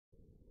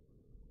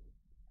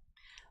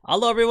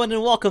Hello everyone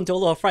and welcome to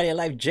Aloha Friday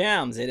Live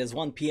Jams. It is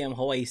 1 p.m.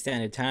 Hawaii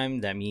Standard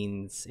Time. That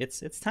means it's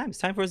time. It's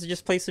time for us to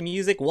just play some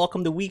music.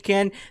 Welcome the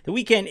weekend. The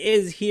weekend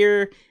is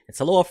here. It's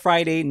Aloha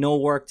Friday, no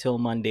work till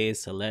Monday.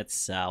 So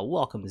let's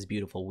welcome this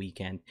beautiful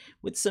weekend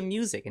with some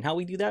music. And how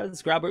we do that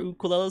is grab our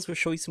ukuleles. We'll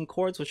show you some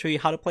chords. We'll show you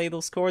how to play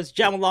those chords.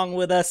 Jam along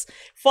with us.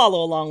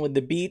 Follow along with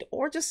the beat,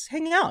 or just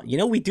hang out. You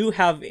know, we do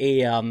have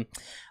a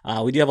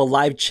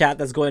live chat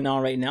that's going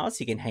on right now, so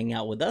you can hang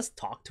out with us,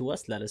 talk to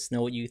us, let us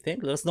know what you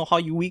think, let us know how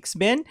your week's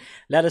been,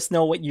 let us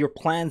know what your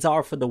plans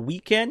are for the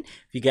weekend.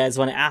 If you guys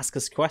want to ask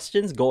us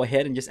questions, go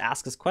ahead and just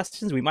ask us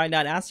questions. We might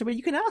not answer, but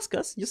you can ask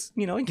us. Just,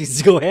 you can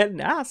just go ahead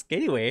and ask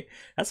anyway.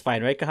 That's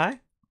fine, right, Kahai?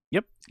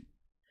 Yep.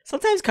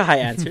 Sometimes Kahai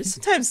answers,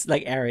 sometimes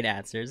like Aaron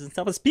answers and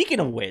stuff. But speaking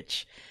of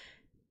which,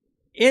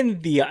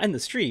 in the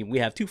stream, we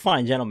have two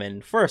fine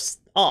gentlemen.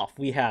 First off,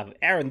 we have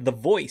Aaron, the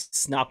voice,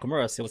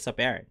 Nakamura. Say what's up,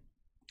 Aaron.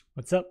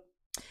 What's up?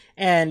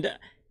 And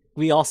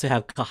we also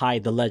have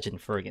Kahai, the legend,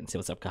 Fergan. Say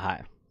what's up,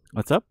 Kahai.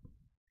 What's up?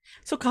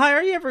 So, Kahai,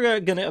 are you ever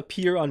gonna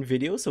appear on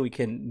video so we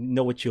can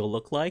know what you'll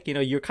look like? You know,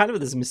 you're kind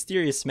of this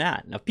mysterious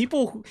man. Now,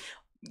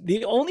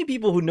 the only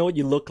people who know what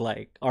you look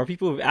like are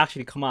people who've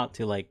actually come out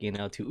to, like,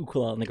 to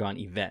Ukulele Underground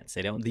events.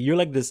 They don't. You're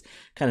like this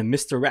kind of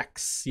Mr.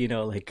 X,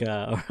 like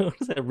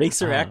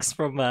Racer X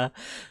from.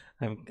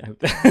 I'm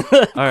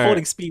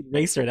quoting Speed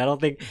Racer, and I don't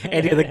think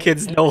any of the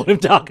kids know what I'm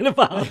talking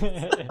about.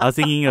 I was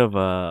thinking of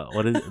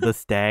what is the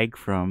stag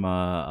from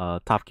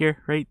Top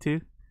Gear, right?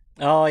 Too.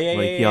 Oh yeah,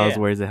 like yeah, he always yeah.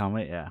 wears a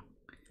helmet. Yeah.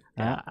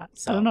 I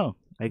So, don't know.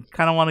 I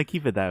kind of want to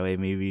keep it that way,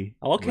 maybe.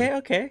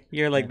 okay.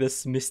 You're like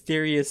this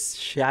mysterious,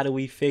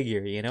 shadowy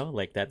figure,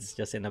 like that's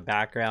just in the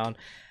background.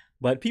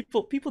 But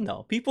people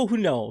know. People who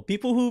know.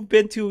 People who've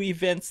been to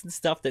events and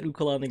stuff that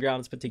Ukulele on the Ground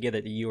has put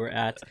together that you were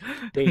at,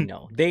 they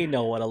know. They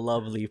know what a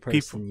lovely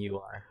person you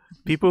are.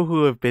 People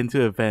who have been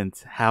to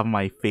events have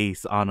my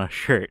face on a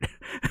shirt.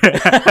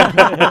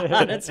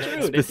 That's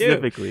true.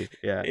 Specifically,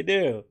 yeah. They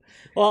do.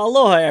 Well,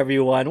 aloha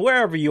everyone.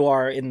 Wherever you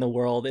are in the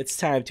world, it's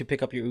time to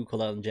pick up your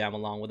ukulele and jam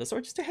along with us, or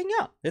just to hang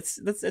out. It's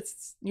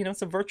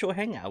a virtual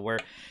hangout where,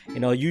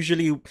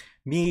 usually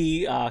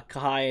me,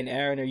 Kahai, and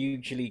Aaron are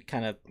usually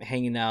kind of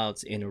hanging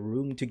out in a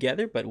room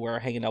together, but we're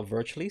hanging out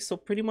virtually. So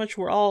pretty much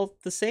we're all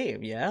the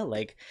same, yeah.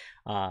 Like,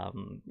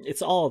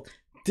 it's all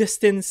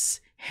distance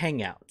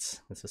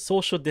hangouts. It's a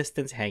social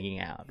distance hanging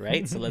out,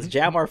 right? So let's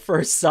jam our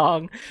first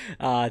song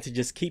to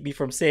just keep me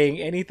from saying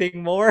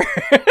anything more.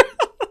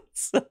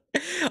 So,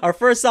 our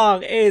first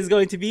song is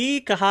going to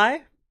be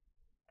Kahai.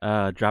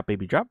 Drop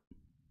Baby Drop.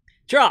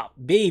 Drop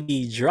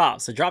Baby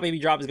Drop. So Drop Baby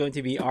Drop is going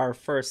to be our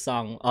first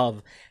song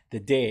of the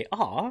day.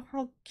 Aw,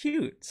 how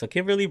cute. So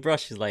Kimberly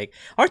Brush is like,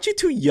 aren't you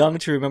too young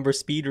to remember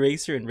Speed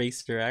Racer and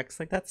Racer X?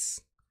 Like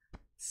that's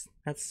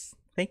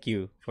thank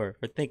you for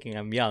thinking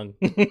I'm young.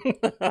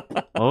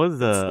 What was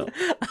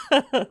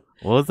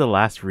the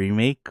last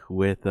remake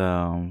with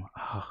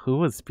who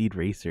was Speed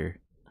Racer?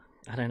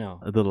 I don't know.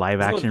 The live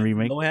action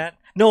remake? Lohan?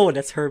 No,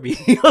 that's Herbie.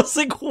 I was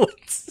like, what?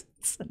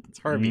 It's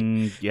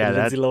Herbie. Yeah,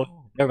 that's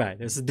Never mind.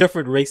 It's a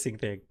different racing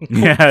thing.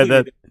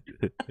 yeah.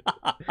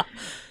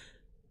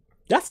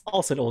 That's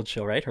also an old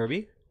show, right,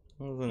 Herbie?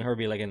 Wasn't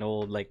Herbie like an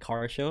old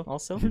car show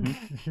also?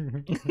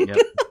 Yep.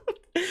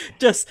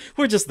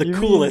 We're just the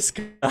coolest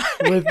guy.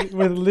 with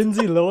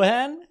Lindsay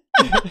Lohan.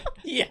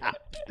 Yeah.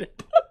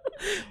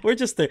 We're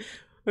just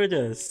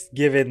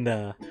giving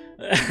the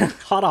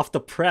hot off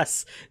the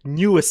press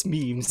newest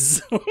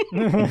memes.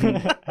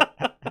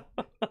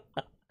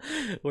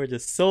 We're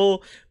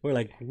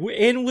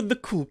in with the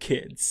cool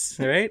kids,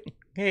 right?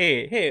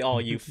 Hey,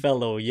 all you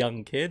fellow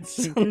young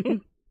kids.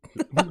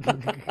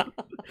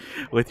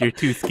 With your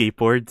two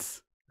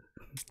skateboards.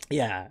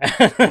 Yeah.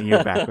 And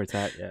your backwards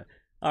hat, yeah.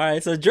 All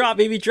right, so Drop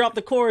Baby Drop.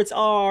 The chords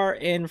are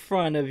in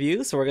front of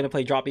you. So we're going to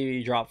play Drop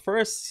Baby Drop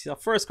first. The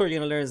first chord you're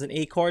going to learn is an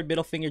A chord,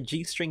 middle finger,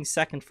 G string,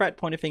 second fret,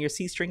 pointer finger,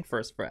 C string,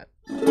 first fret.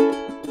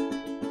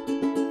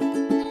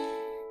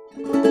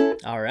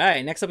 All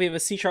right, next up we have a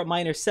C sharp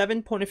minor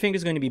 7. Pointer finger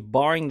is going to be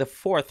barring the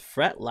 4th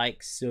fret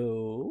like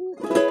so.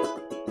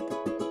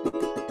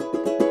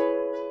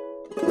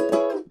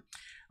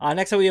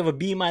 Next up we have a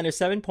B minor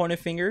 7. Pointer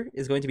finger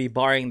is going to be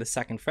barring the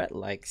 2nd fret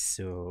like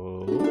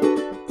so.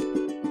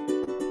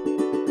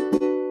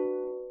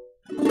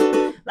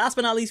 Last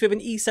but not least, we have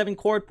an E7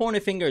 chord, pointer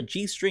finger,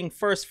 G string,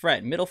 1st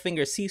fret, middle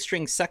finger, C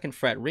string, 2nd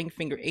fret, ring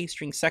finger, A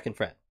string, 2nd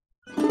fret.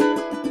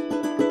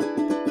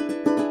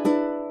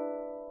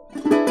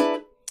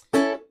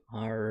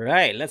 All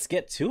right, let's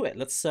get to it.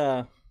 Let's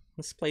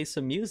play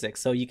some music.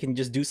 So you can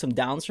just do some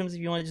downstrums if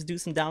you want to just do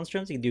some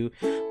downstrums. You can do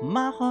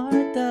my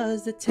heart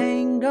does the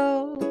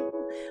tango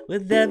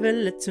with every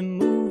little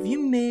move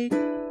you make.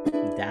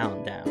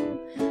 Down, down.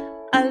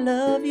 I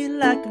love you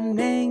like a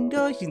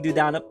mango. You can do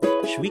down up.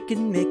 We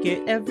can make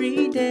it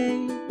every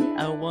day.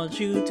 I want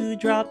you to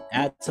drop.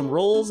 Add some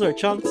rolls or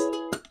chunks.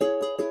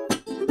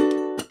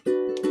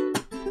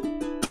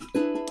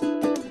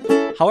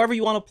 however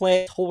you want to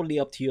play, totally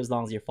up to you as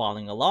long as you're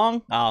following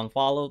along.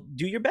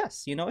 Do your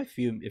best. You know, if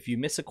you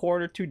miss a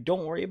chord or two,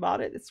 don't worry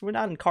about it. We're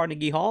not in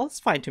Carnegie Hall.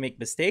 It's fine to make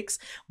mistakes.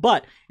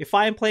 But if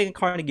I am playing in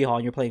Carnegie Hall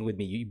and you're playing with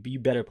me, you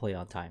better play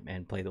on time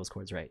and play those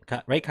chords right.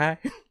 Right, Kai?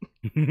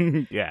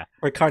 Yeah.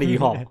 Or Carnegie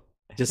Hall.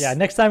 Yeah,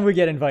 next time we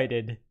get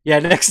invited. Yeah,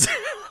 next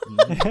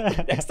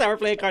next time we're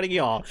playing Carnegie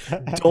Hall,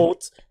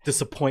 don't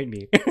disappoint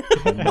me.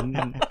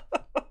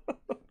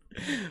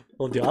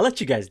 We'll do. I'll let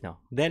you guys know.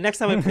 Then next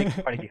time I play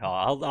Carnegie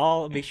Hall,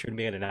 I'll make sure to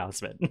make an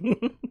announcement.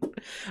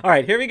 All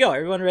right, here we go.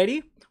 Everyone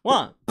ready?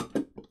 1,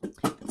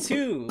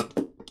 2,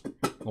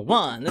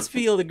 1. Let's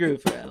feel the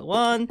groove.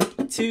 1,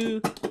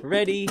 2,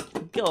 ready,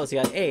 go. So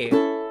you got A,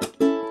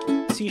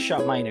 C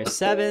sharp minor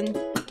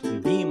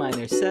 7, B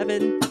minor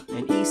 7,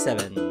 and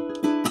E7.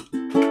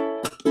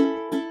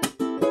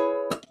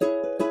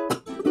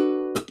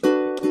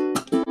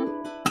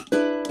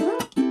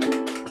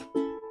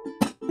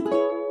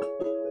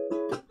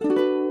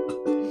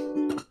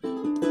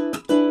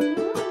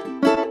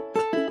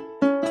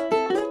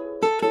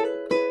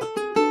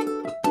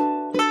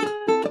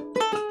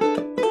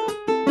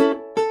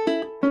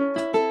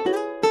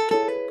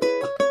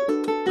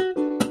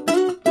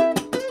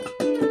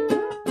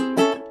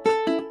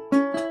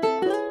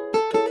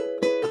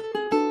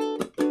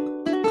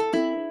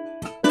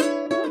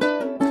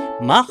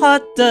 My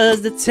heart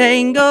does the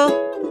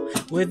tango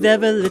with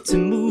every little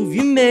move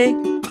you make.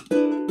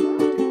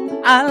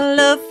 I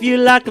love you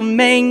like a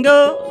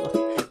mango,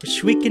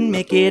 wish we can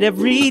make it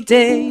every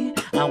day.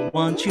 I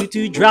want you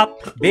to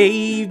drop,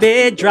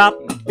 baby, drop,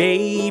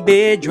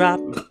 baby, drop.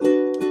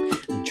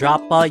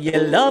 Drop all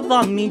your love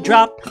on me,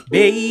 drop,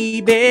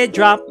 baby,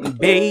 drop,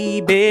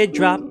 baby,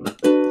 drop.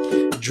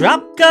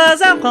 Drop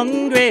cause I'm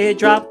hungry,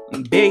 drop,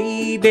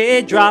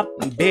 baby, drop,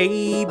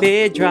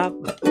 baby, drop.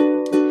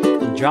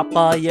 Drop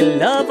all your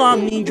love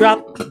on me,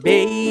 drop,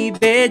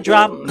 baby,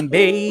 drop,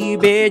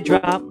 baby,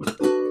 drop.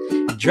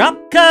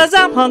 Drop cause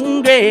I'm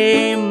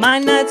hungry, my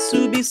nights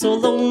will be so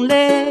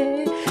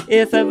lonely.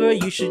 If ever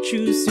you should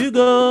choose to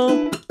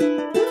go,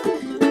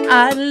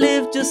 I'd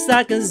live just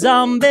like a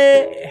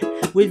zombie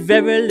with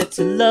very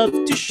little love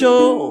to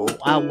show.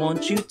 I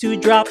want you to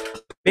drop,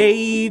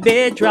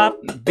 baby, drop,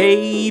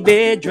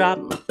 baby, drop.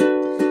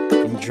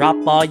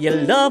 Drop all your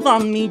love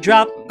on me,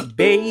 drop,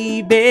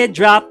 baby,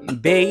 drop,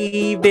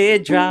 baby,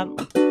 drop.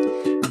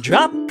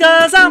 Drop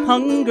cause I'm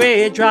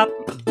hungry, drop,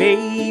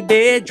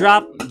 baby,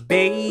 drop,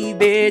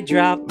 baby,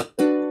 drop.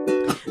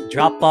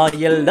 Drop all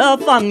your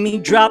love on me,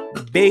 drop,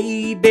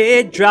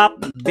 baby, drop,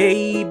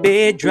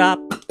 baby, drop.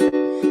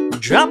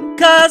 Drop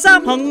cause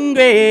I'm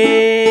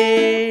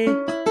hungry.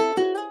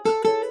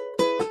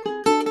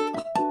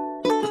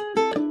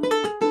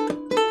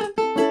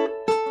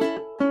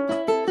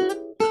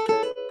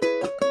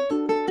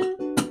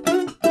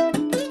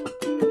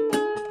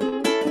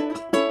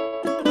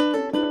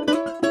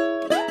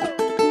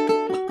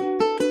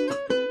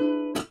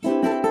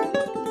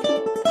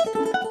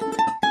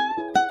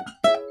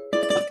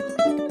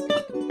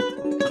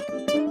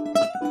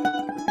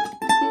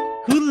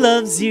 Who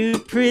loves you,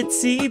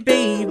 pretty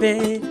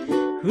baby?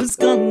 Who's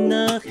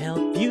gonna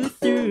help you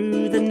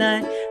through the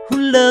night? Who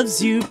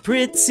loves you,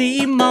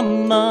 pretty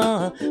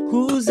mama?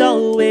 Who's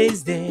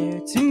always there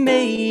to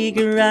make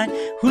it right?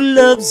 Who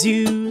loves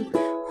you?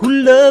 Who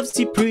loves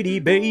you, pretty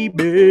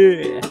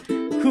baby?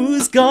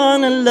 Who's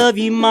gonna love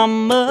you,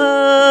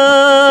 mama?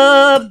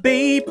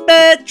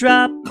 Baby,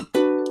 drop.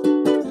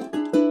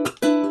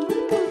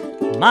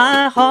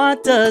 My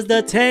heart does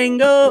the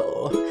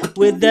tango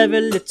with every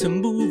little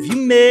move you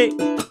make.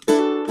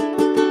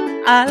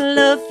 I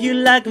love you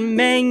like a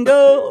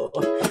mango,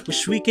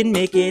 wish we can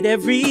make it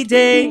every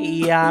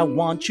day. I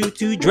want you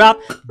to drop,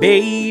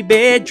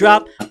 baby,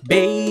 drop,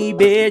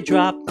 baby,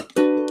 drop.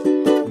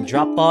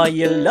 Drop all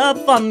your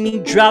love on me,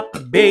 drop,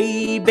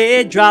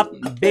 baby, drop,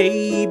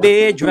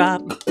 baby,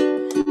 drop.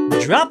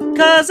 Drop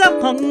cause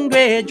I'm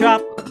hungry,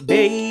 drop,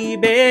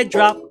 baby,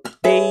 drop,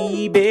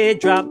 baby,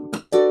 drop.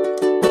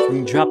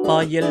 Drop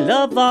all your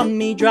love on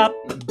me, drop,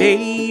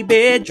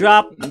 baby,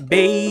 drop,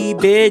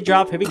 baby,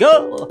 drop. Here we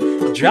go.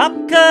 Drop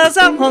cause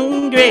I'm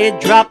hungry,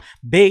 drop,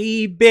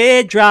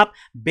 baby, drop,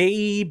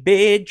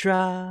 baby,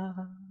 drop.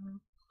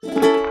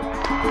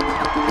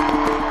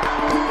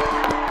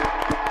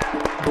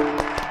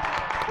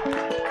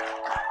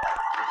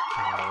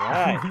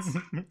 Alright.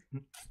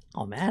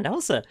 Oh man, that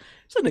was an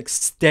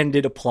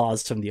extended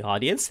applause from the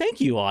audience.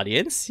 Thank you,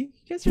 audience. You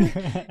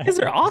guys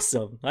are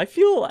awesome. I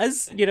feel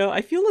as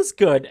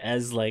good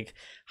as like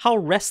how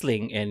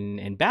wrestling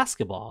and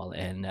basketball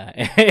and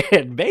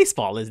and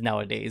baseball is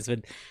nowadays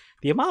with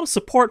the amount of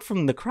support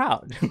from the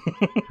crowd.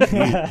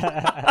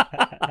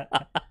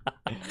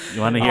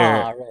 You want to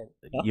hear?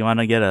 You want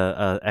to get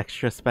a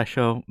extra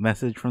special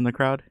message from the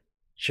crowd?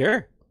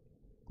 Sure.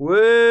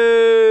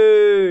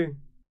 Woo!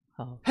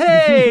 Oh.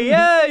 Hey,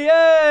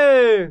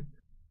 yeah!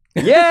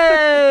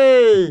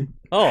 Yay!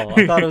 Oh,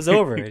 I thought it was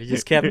over. It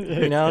just kept,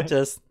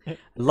 just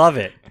love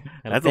it.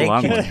 That's a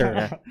long one.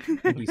 Sir.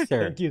 Thank you,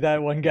 sir. Thank you,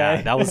 that one guy.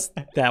 Yeah, that was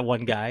that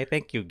one guy.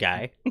 Thank you,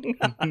 guy.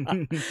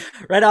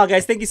 Right on,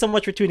 guys. Thank you so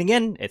much for tuning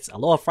in. It's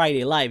Aloha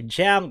Friday Live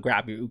Jam.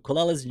 Grab your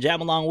ukuleles,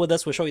 jam along with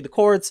us. We'll show you the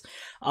chords.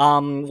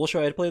 We'll show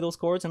you how to play those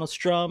chords and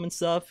strum and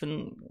stuff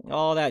and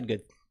all that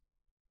good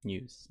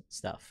news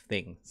stuff,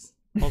 things.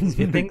 All those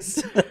good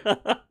things.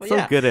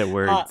 So good at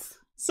words.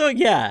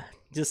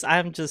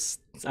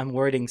 I'm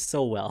wording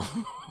so well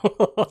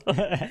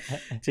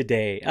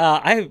today.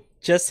 I've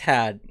just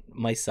had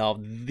myself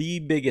the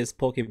biggest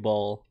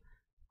Pokeball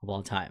of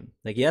all time.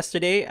 Like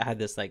yesterday, I had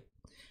this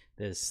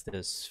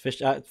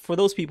fish. For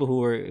those people who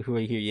were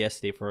here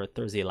yesterday for a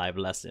Thursday live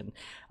lesson,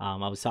 I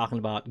was talking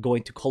about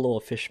going to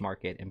Koloa Fish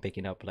Market and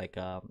picking up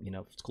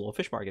Koloa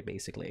Fish Market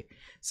basically.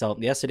 So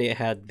yesterday I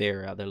had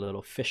their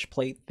little fish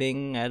plate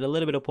thing. I had a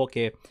little bit of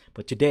poke,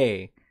 but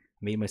today I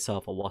made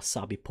myself a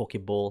wasabi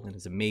poke bowl and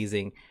it's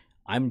amazing.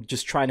 I'm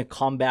just trying to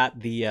combat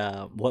the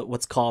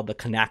what's called the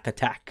Kanak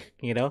attack,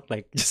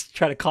 like just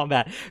trying to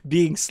combat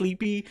being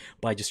sleepy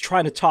by just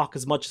trying to talk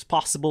as much as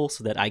possible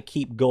so that I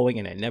keep going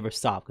and I never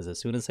stop, because as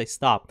soon as I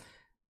stop,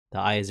 the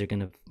eyes are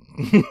gonna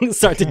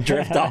start to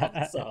drift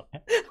off. So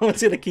I'm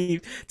just gonna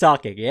keep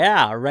talking.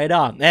 Yeah, right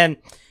on. And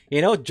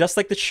just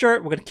like the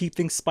shirt, we're gonna keep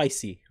things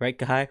spicy, right,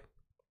 Kahai?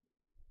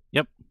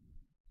 Yep.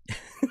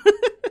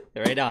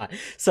 Right on.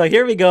 So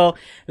here we go.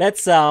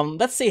 Let's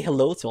say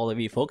hello to all of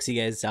you folks.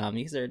 You guys are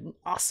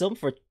awesome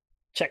for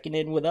checking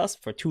in with us,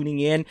 for tuning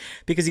in,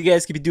 because you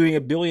guys could be doing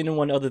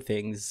 1,000,000,001 other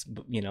things,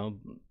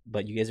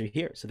 but you guys are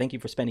here. So thank you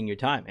for spending your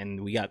time.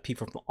 And we got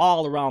people from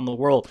all around the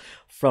world,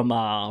 from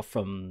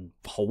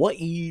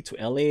Hawaii to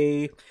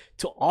LA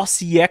to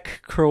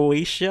Osijek,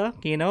 Croatia,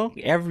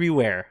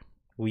 everywhere.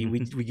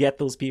 We get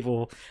those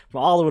people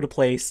from all over the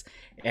place.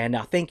 And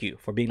thank you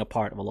for being a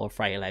part of Aloha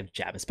Friday Live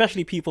Jam,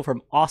 especially people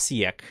from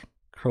Osijek,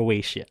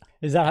 Croatia.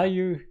 Is that how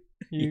you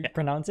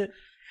pronounce it?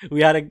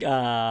 We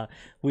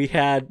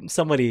had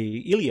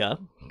somebody, Ilya,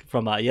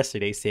 from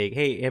yesterday saying,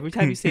 "Hey, every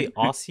time you say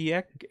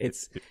Osijek,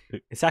 it's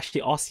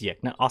actually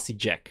Osijek, not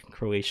Osijek,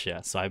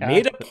 Croatia." So I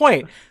made a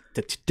point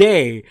that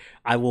today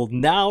I will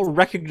now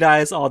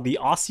recognize all the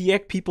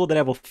Osijek people that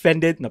I've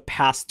offended in the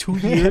past 2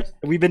 years.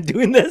 We've been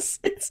doing this.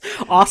 It's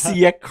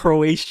Osijek,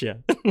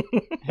 Croatia.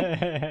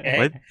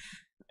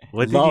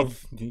 What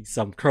Love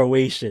some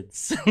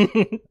Croatians.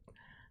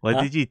 What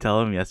did you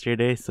tell him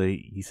yesterday? So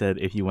he said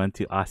if you went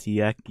to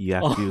Osijek, you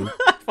have to...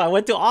 If I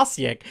went to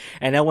Osijek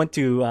and I went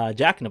to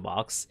Jack in the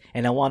Box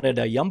and I wanted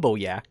a Jumbo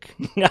Yak,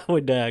 I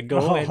would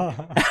go and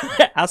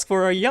ask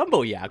for a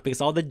Jumbo Yak,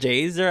 because all the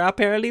J's are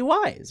apparently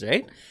Y's,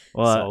 right?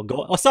 Well,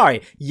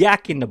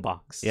 Yak in the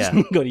Box. Yeah.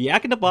 Go to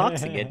Yak in the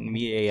Box and get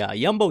me a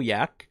Jumbo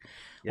Yak.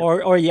 Yep.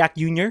 Or Yak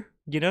Junior,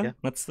 Yeah.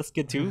 That's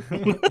good too.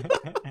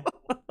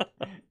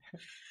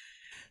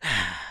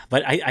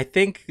 But I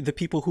think the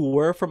people who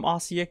were from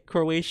Osijek,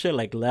 Croatia,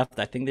 left.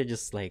 I think they're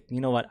just like, you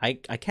know what? I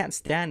can't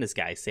stand this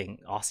guy saying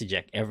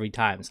Osijek every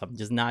time, so I'm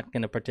just not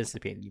gonna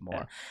participate anymore.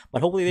 Yeah.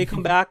 But hopefully they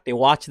come back. They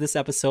watch this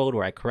episode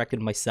where I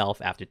corrected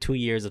myself after 2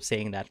 years of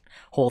saying that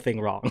whole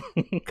thing wrong.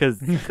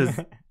 Because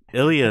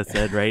Ilya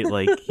said, right,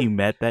 like he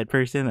met that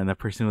person and the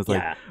person was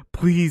like,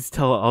 please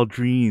tell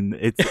Aldrine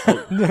it's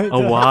a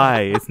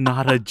Y, it's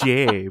not a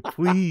J,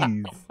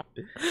 please.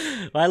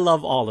 I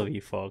love all of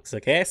you folks.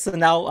 Okay, so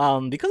now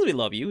because we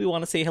love you, we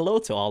want to say hello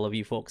to all of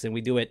you folks, and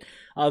we do it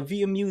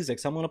via music.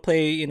 So I'm gonna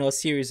play a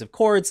series of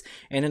chords,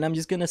 and then I'm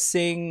just gonna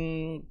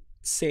sing,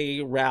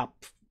 say, rap,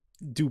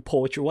 do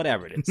poetry,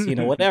 whatever it is,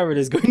 whatever it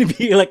is going to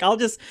be.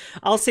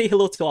 I'll say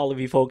hello to all of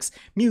you folks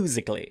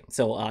musically.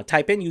 So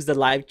type in, use the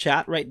live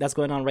chat, right? That's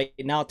going on right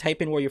now.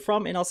 Type in where you're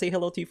from and I'll say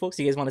hello to you folks.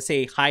 You guys want to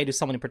say hi to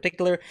someone in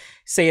particular,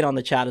 say it on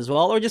the chat as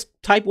well, or just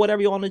type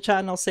whatever you want in the chat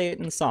and I'll say it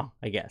in the song,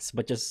 I guess.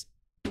 But just,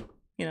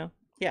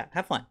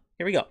 have fun.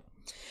 Here we go.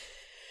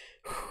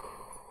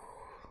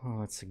 Oh,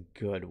 that's a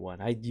good one.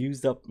 I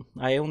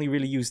only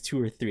really used 2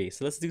 or 3.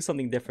 So let's do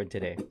something different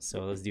today.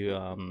 So let's do,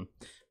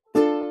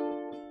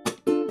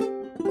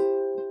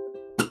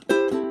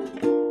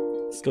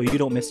 let's go, You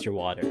Don't Miss Your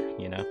Water,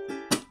 Here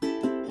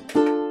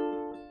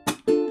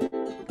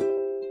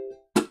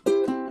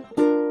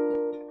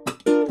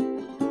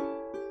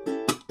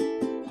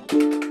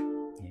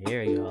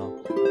we go.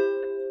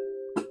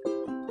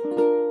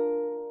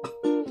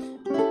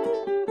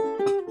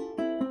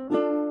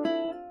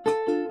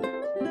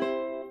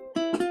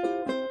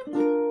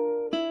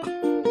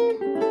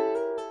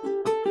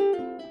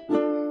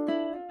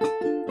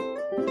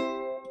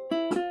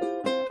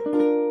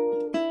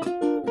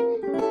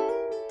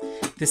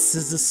 This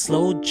is a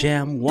slow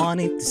jam,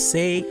 wanting to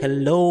say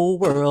hello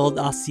world.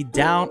 I'll sit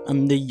down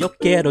under your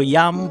quiero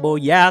Jambo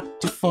Yak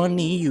to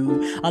funny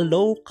you.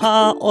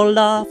 Aloha,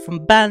 hola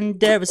from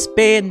Banderas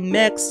Bay in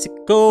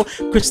Mexico.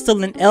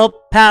 Crystal in El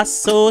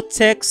Paso,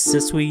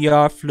 Texas, we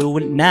are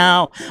fluent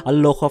now.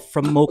 Aloha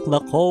from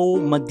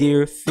Oklahoma,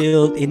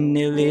 Deerfield in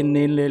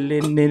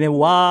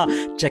Illinois.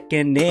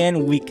 Checking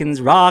in, weekends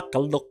rock.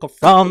 Aloha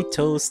from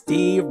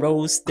Toasty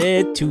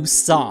Roasted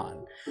Tucson.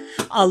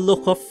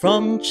 Aloha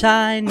from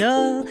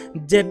China,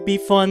 Debbie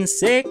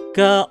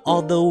Fonseca,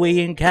 all the way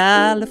in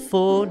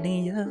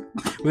California.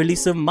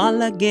 Release of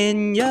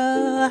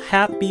Malagueña,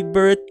 happy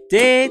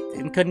birthday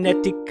in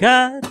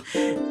Connecticut.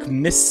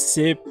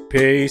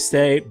 Mississippi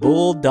State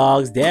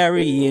Bulldogs,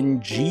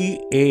 Darien,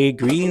 GA,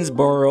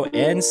 Greensboro,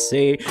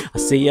 NC. I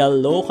say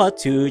aloha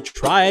to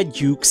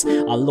Tri-Dukes,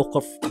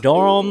 aloha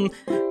Durham,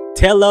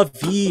 Tel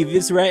Aviv,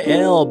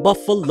 Israel,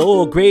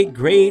 Buffalo,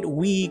 great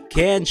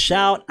weekend.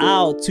 Shout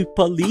out to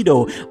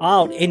Palito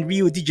out in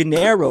Rio de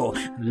Janeiro,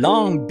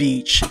 Long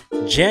Beach,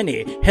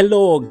 Jenny,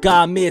 hello,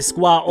 ga miss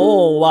gua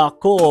o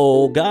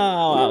wako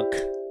ga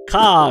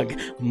cog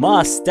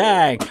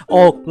Mustang,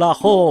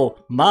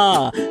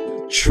 Oklahoma,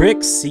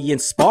 Trixie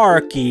and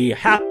Sparky,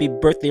 happy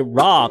birthday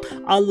Rob,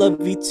 I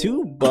love you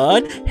too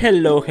bud.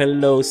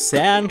 Hello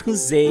San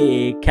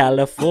Jose,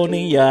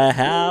 California,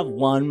 have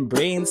one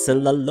brain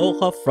cell.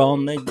 Aloha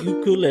from the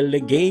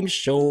ukulele game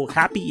show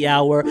happy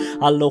hour.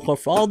 Aloha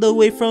all the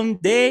way from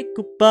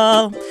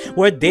Decupa,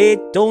 where they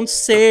don't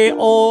say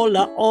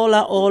hola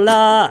hola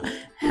hola.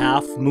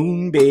 Half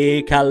Moon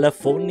Bay,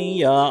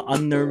 California,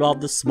 under all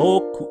the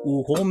smoke,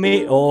 home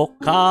o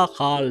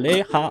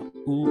kahaleha,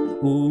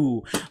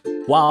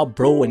 wow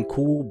bro and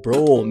cool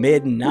bro,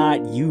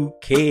 midnight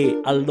UK,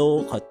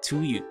 aloha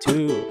to you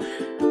too.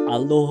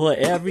 Aloha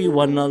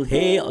everyone,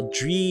 hey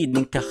Aldrin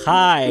and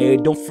Kahai,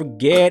 don't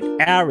forget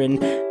Aaron.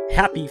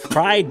 Happy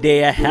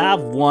Friday, I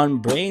have one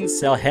brain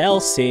cell,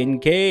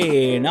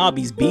 Helsinki,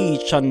 Nobby's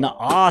Beach on the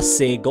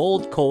Aussie,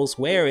 Gold Coast,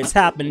 where it's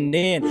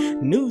happening,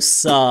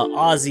 Noosa,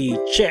 Aussie,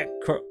 Czech,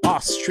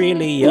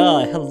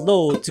 Australia,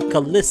 hello to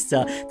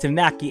Callista, to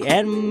Mackie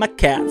and my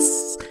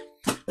cats.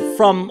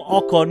 From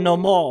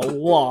Okonomo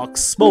Walk,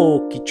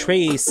 Smokey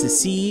Trace,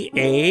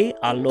 CA,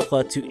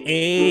 aloha to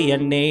A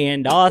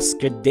and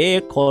Oscar de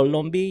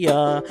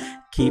Colombia.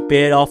 Keep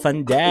it off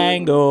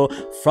Fandango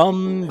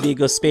from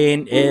Vigo,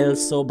 Spain, El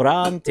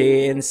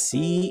Sobrante and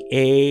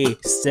CA,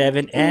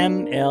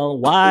 7MLYMA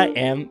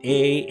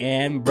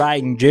and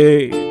Brian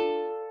J.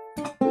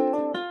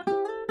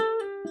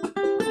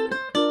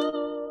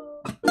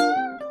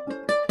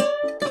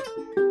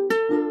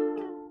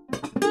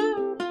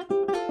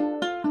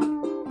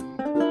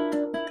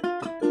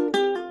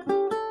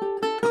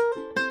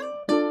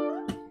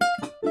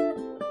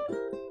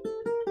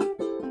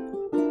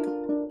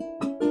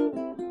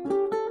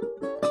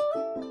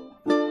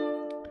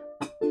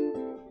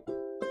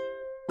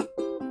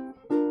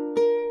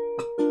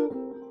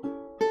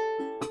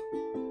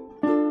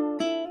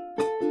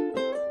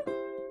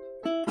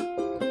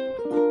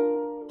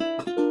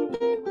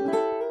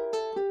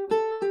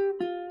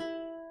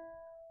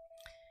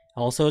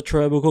 Also,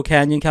 Trabuco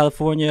Canyon,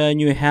 California,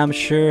 New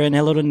Hampshire, and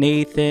hello to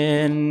Nathan.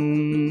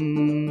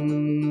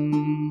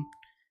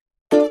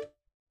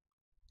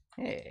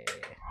 Hey.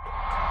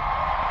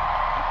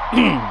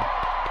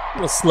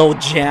 Little slow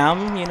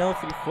jam, you know,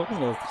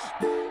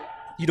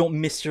 you don't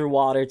miss your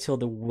water till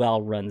the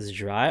well runs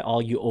dry.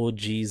 All you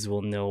OGs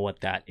will know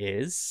what that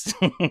is.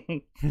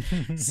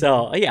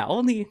 So, yeah,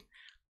 only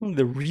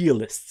the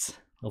realists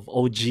of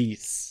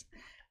OGs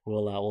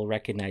will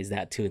recognize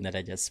that tune that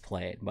I just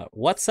played. But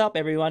what's up,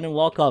 everyone, and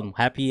welcome.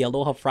 Happy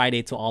Aloha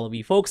Friday to all of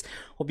you folks.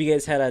 Hope you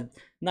guys had a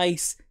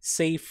nice,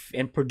 safe,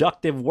 and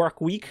productive work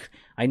week.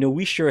 I know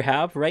we sure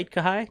have, right,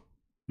 Kahai?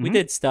 We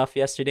did stuff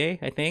yesterday,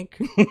 I think.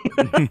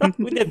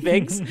 We did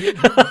things.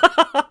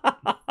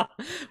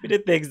 We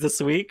did things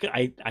this week,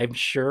 I'm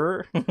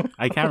sure.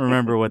 I can't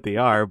remember what they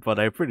are, but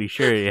I'm pretty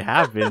sure it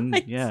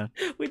happened. Yeah.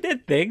 We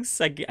did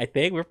things. I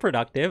think we're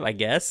productive, I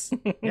guess.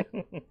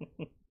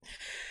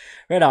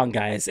 Right on,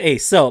 guys. Hey,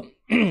 so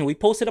we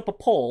posted up a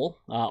poll,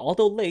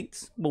 although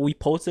late, but we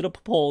posted up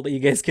a poll that you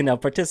guys can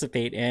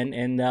participate in,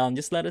 and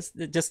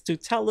just to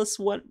tell us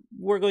what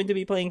we're going to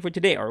be playing for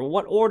today, or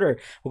what order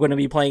we're going to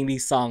be playing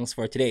these songs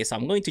for today. So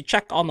I'm going to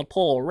check on the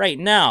poll right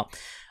now.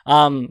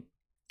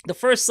 The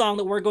first song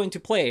that we're going to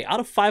play, out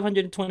of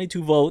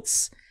 522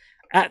 votes,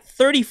 at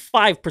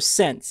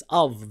 35%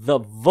 of the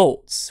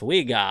votes,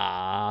 we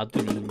got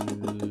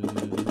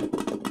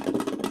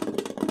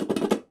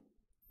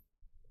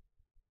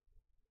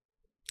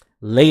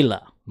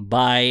Layla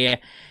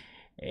by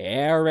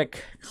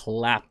Eric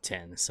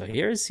Clapton. So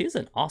here's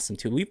an awesome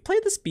tune. We've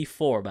played this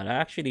before, but I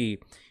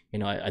actually,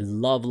 I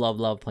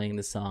love playing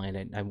this song,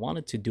 and I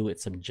wanted to do it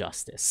some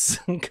justice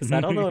because I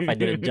don't know if I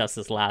did it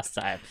justice last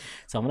time.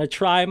 So I'm gonna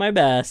try my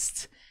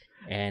best,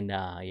 and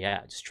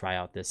just try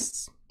out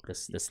this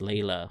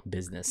Layla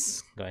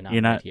business going on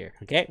right here.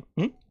 Okay.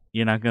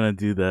 You're not gonna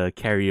do the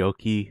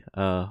karaoke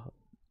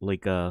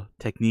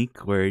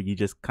technique where you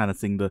just kind of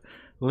sing the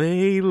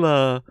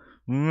Layla.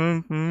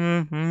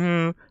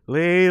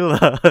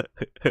 Layla.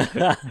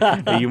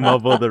 You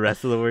mumble the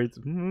rest of the words.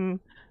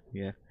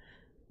 Yeah.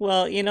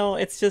 Well,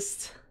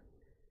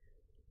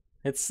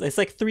 it's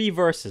like 3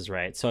 verses,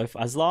 right? So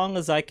as long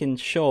as I can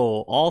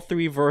show all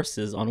 3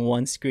 verses on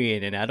one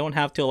screen, and I don't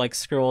have to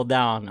scroll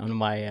down on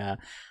my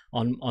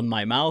on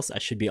my mouse, I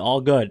should be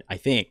all good, I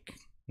think.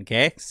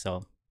 Okay,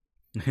 so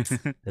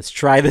Let's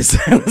try this.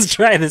 Let's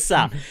try this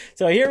out.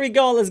 So here we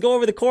go. Let's go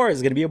over the chords.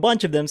 There's gonna be a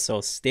bunch of them,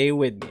 so stay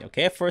with me.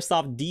 Okay. First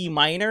off, D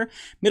minor,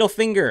 middle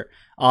finger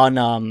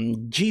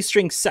on G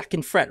string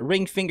 2nd fret,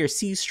 ring finger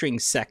C string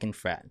 2nd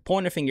fret,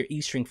 pointer finger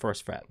E string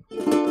 1st fret.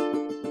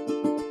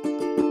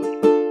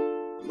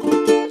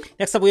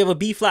 Next up, we have a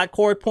B flat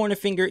chord, pointer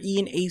finger E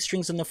and A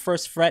strings on the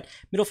 1st fret,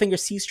 middle finger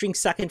C string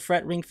 2nd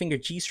fret, ring finger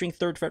G string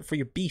 3rd fret for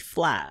your B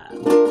flat.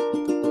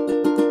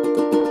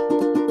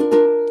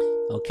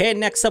 Okay,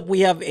 next up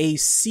we have a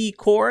C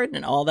chord,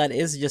 and all that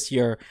is just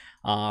your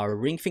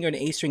ring finger and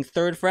A string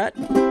 3rd fret.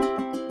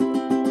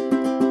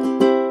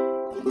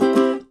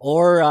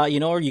 Or, you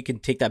know, or you can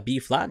take that B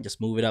flat and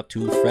just move it up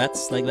 2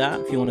 frets like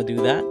that if you want to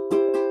do that.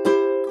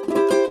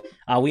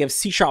 We have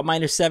C sharp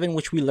minor 7,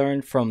 which we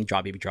learned from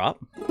Drop Baby Drop.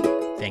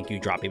 Thank you,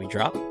 Drop Baby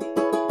Drop.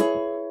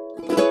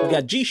 We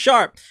got G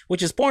sharp,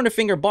 which is pointer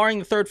finger barring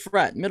the 3rd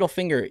fret, middle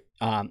finger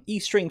E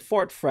string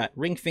 4th fret,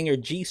 ring finger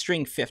G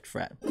string 5th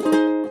fret.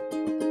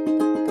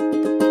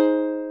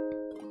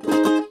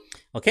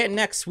 Okay,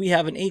 next we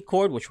have an A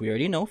chord, which we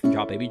already know from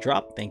Drop Baby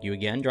Drop. Thank you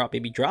again, Drop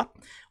Baby Drop.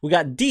 We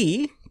got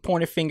D,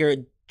 pointer finger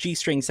G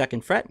string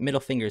 2nd fret, middle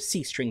finger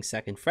C string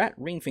 2nd fret,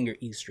 ring finger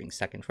E string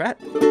 2nd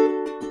fret.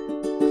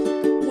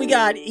 We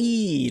got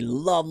E.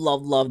 Love,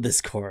 love, love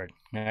this chord.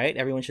 All right,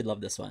 everyone should love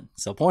this one.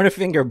 So pointer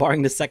finger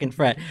barring the 2nd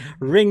fret,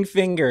 ring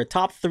finger,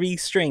 top 3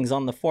 strings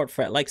on the 4th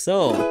fret, like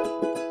so.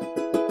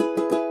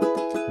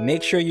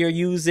 Make sure you're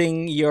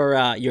using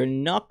your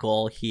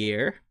knuckle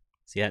here.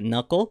 See that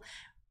knuckle?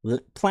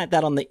 Plant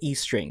that on the E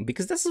string,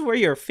 because this is where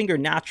your finger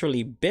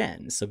naturally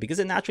bends. So because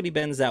it naturally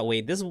bends that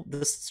way, this is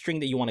the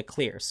string that you want to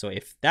clear. So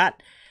if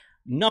that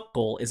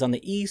knuckle is on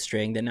the E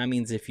string, then that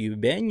means if you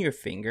bend your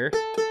finger,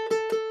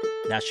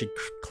 that should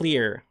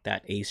clear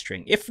that A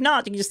string. If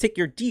not, you can just take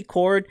your D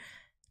chord,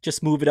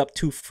 just move it up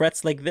 2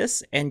 frets like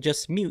this, and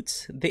just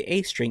mute the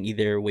A string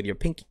either with your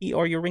pinky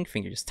or your ring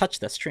finger. Just touch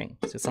that string.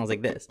 So it sounds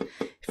like this.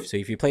 So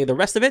if you play the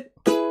rest of it,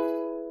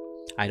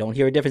 I don't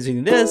hear a difference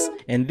between this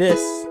and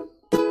this.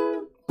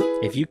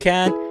 If you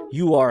can,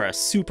 you are a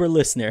super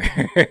listener.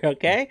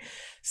 Okay?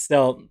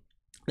 So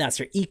that's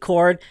your E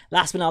chord.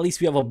 Last but not least,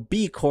 we have a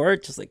B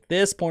chord, just like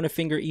this. Pointer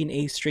finger E and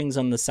A strings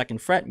on the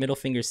 2nd fret, middle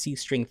finger C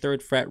string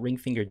 3rd fret, ring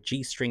finger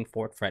G string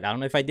 4th fret. I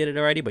don't know if I did it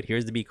already, but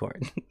here's the B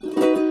chord.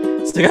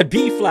 So we got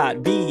B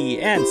flat,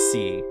 B, and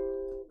C.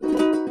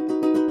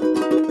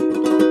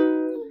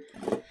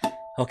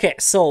 Okay,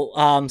 so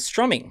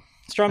strumming.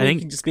 Strumming, you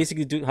can just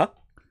basically do, huh?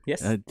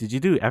 Yes? Did you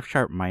do F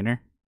sharp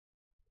minor?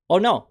 Oh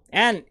no,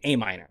 and A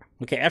minor.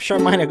 Okay, F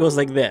sharp minor goes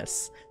like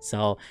this.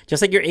 So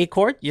just like your A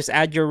chord, you just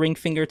add your ring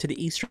finger to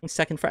the E string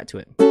 2nd fret to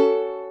it.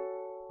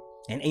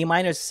 And A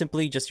minor is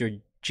simply just your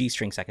G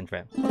string 2nd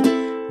fret.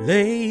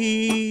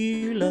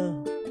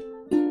 Layla,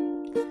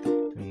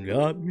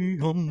 got me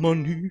on my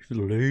knees,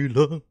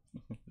 Layla.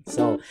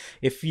 So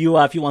if you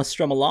want to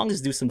strum along,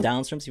 just do some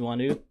down strums. You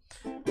want to.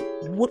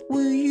 What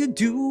will you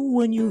do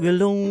when you get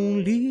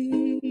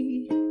lonely?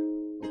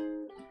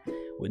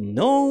 With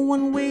no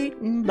one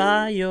waiting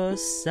by your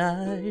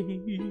side.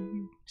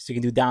 So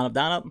you can do down, up,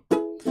 down, up.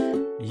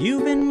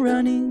 You've been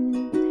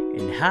running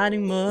and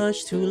hiding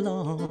much too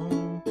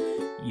long.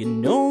 You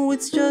know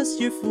it's just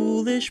your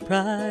foolish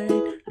pride.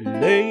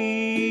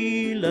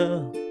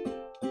 Layla,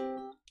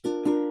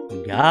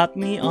 got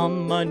me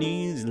on my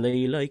knees,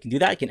 Layla. You can do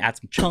that. You can add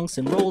some chunks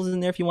and rolls in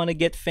there if you want to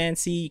get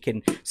fancy. You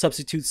can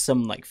substitute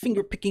some like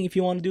finger picking if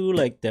you want to do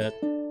like that.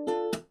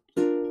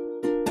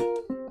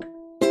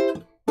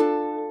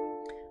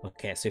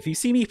 Okay, so if you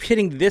see me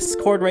hitting this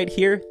chord right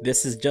here,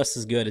 this is just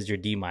as good as your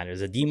D minor.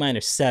 It's a D minor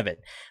 7,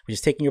 which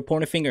is taking your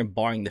pointer finger and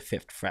barring the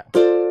 5th fret.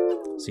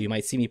 So you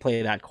might see me play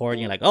that chord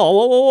and you're like, oh,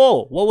 whoa, whoa,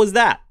 whoa, what was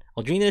that?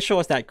 Well, Dream didn't show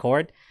us that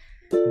chord.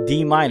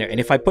 D minor. And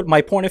if I put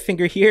my pointer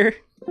finger here,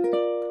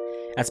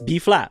 that's B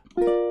flat.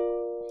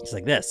 It's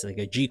like this, like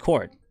a G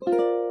chord.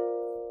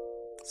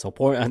 So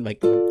like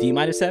D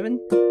minor 7,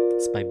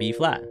 it's my B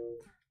flat.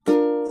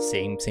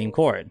 Same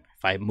chord.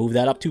 If I move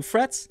that up 2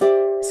 frets,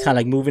 it's kind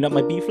of like moving up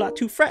my B flat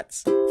 2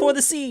 frets for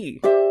the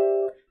C.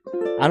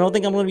 I don't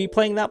think I'm going to be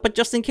playing that, but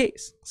just in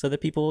case. So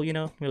that people, you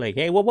know, we're like,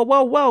 hey, whoa, whoa,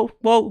 whoa, whoa,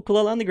 whoa,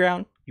 ukulele on the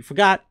ground. You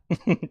forgot.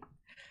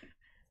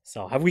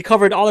 So have we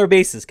covered all our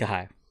bases,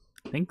 Kahai?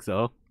 I think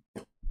so.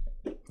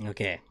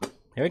 Okay,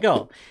 there we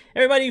go.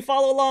 Everybody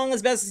follow along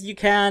as best as you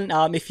can.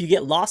 If you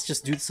get lost,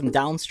 just do some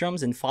down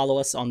strums and follow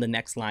us on the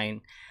next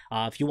line.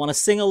 If you want to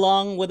sing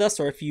along with us,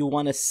 or if you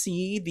want to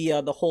see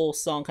the whole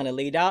song kind of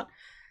laid out,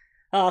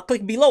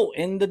 click below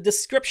in the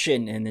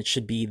description and it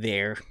should be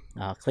there.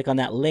 Click on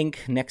that link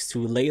next to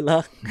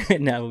Layla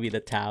and that will be the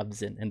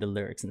tabs and the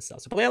lyrics and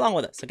stuff. So play along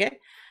with us, okay?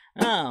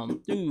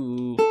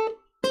 Ooh.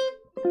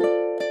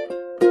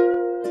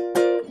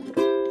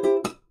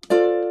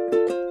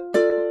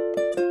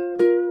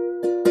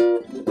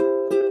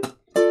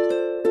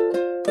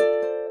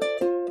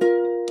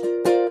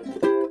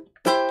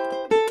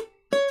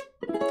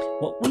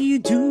 What will you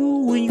do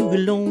when you get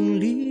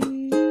lonely?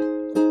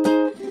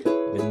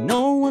 With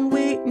no one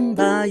waiting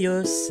by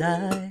your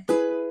side.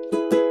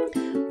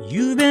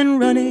 You've been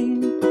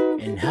running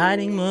and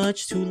hiding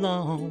much too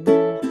long.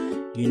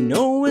 You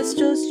know it's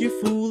just your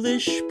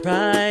foolish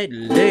pride,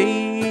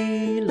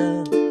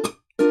 Layla.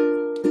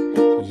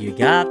 You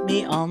got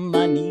me on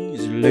my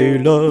knees,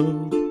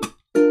 Layla.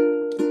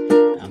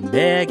 I'm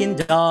begging,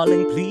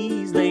 darling,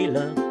 please,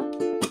 Layla.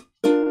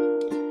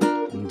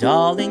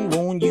 Darling,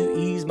 won't you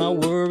ease my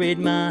worried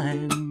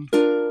mind?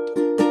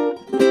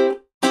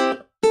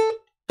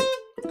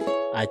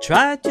 I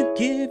tried to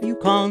give you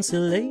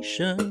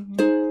consolation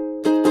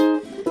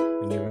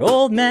when your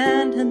old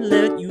man had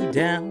let you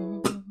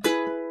down.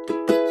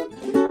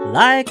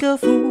 Like a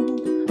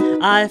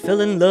fool, I fell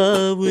in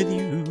love with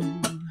you.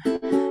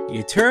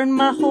 You turned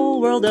my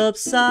whole world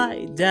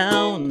upside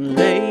down,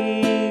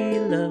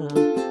 Layla.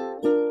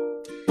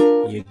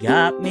 You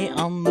got me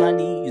on my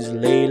knees,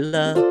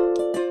 Layla.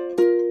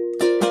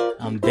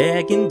 I'm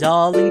begging,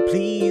 darling,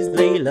 please,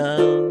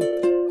 Layla.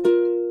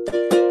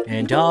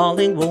 And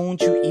darling,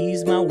 won't you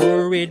ease my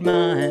worried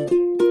mind?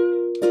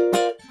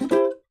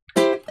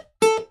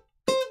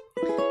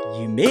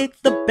 You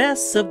make the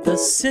best of the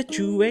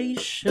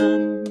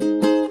situation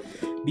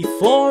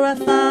before I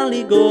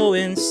finally go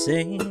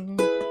insane.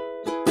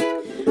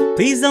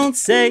 Please don't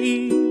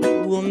say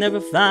we'll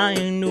never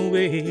find a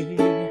way,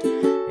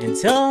 and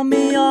tell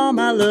me all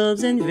my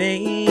love's in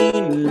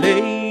vain,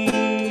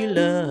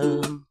 Layla.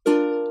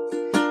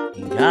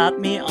 You got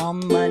me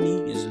on my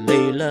knees,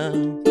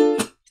 Layla.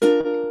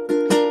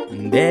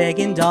 I'm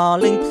begging,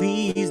 darling,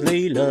 please,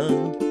 Layla.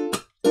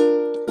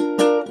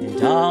 And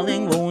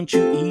darling, won't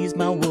you ease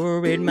my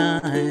worried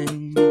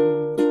mind?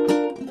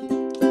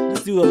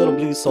 Let's do a little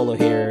blues solo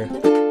here.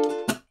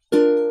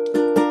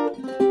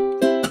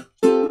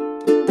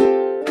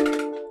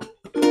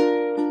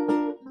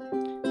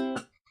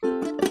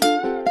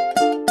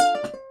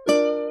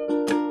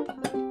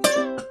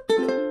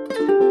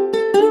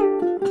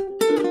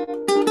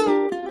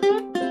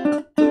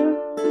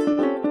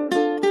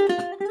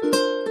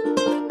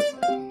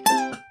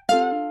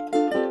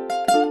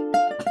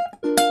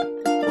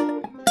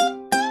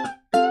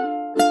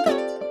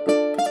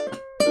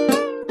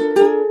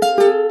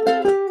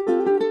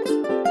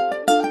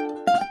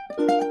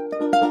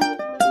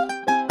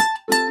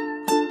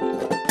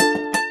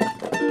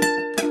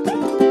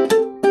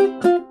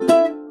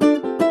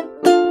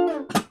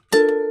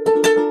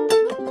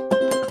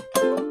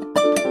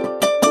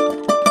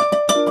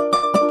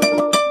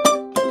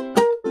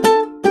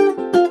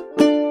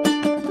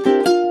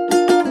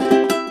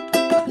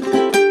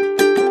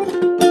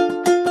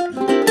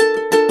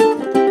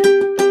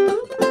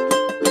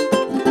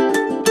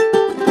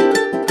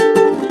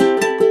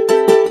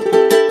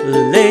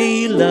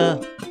 Layla,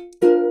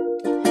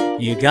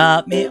 you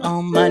got me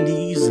on my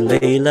knees,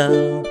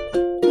 Layla.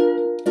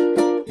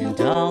 And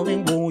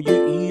darling, won't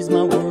you ease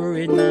my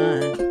worried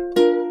mind?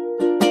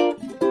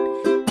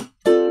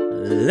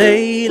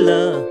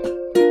 Layla,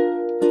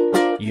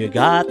 you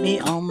got me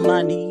on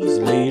my knees,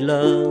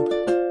 Layla.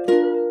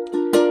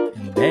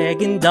 And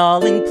begging,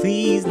 darling,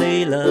 please,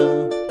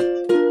 Layla.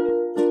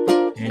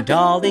 And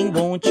darling,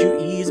 won't you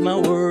ease my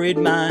worried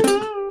mind?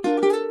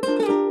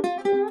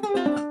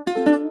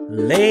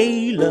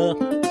 Layla,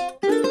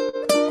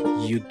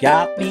 you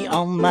got me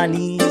on my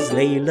knees,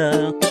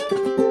 Layla.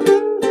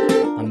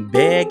 I'm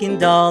begging,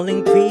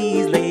 darling,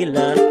 please,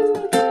 Layla.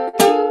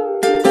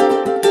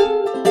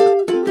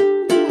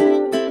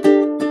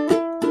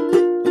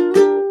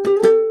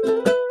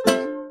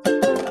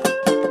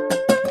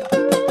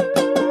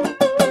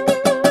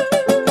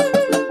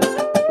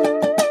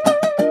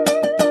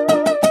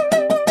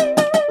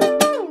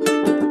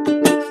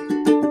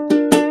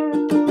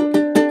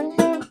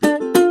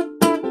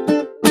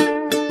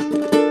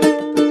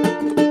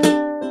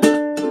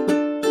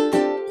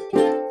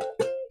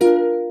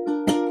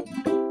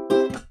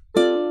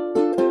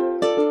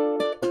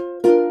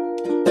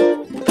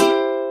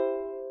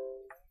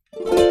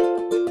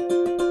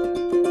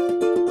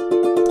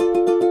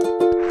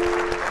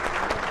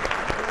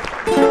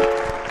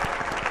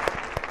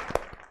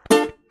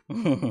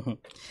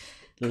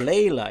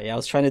 Layla, yeah, I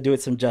was trying to do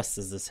it some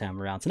justice this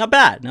time around. So not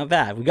bad, not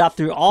bad. We got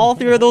through all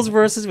three of those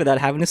verses without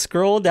having to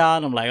scroll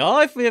down. I'm like, oh,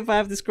 if I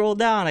have to scroll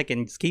down, I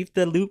can just keep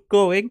the loop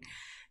going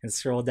and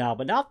scroll down.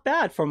 But not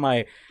bad for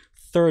my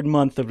third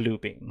month of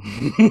looping.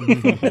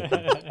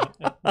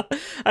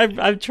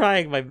 I'm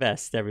trying my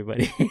best,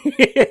 everybody.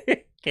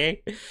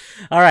 Okay.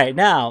 All right,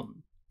 now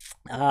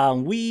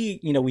we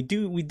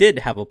did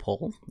have a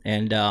poll,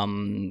 and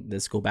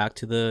let's go back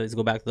to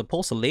the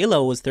poll. So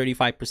Layla was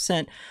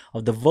 35%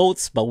 of the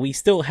votes, but we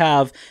still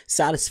have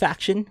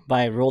Satisfaction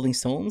by Rolling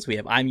Stones, we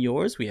have I'm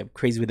Yours, we have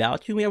Crazy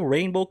Without You, we have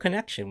Rainbow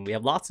Connection, we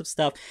have lots of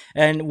stuff,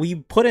 and we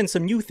put in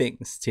some new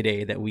things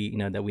today that we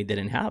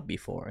didn't have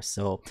before.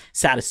 So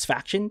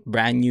Satisfaction,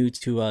 brand new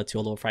to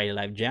Aloha Friday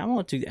Live Jam. I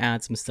want to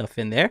add some stuff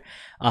in there.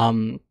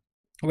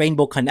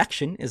 Rainbow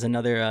Connection is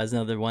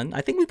another one.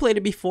 I think we played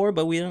it before,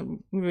 but we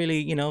don't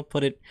really,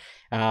 put it.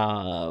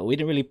 We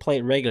didn't really play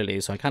it regularly,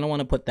 so I kind of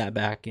want to put that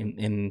back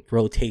in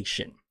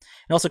rotation.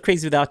 And also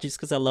Crazy Without You, just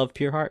because I love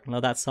Pure Heart. I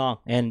love that song.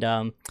 And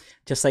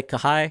just like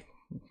Kahai,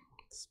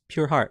 it's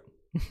Pure Heart.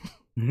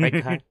 Right,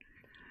 Kahai?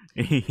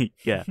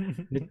 Yeah.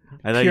 The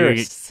I thought you were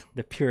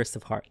the purest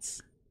of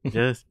hearts.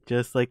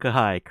 just like a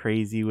high,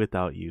 crazy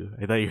without you.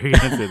 I thought you were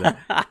gonna say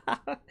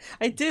that.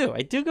 I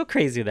do go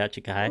crazy without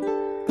you, Kai.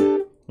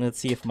 Let's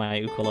see if my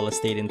ukulele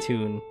stayed in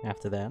tune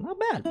after that. Not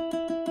bad.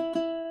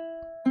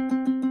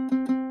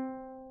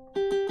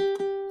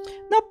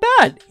 Not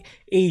bad.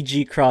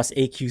 AG cross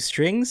AQ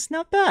strings.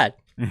 Not bad.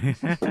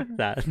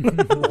 That.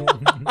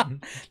 Not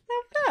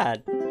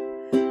bad.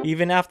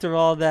 Even after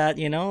all that,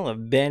 you know, the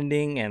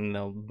bending and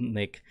the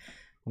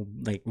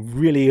like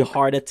really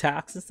hard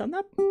attacks and stuff.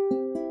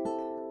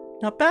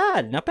 Not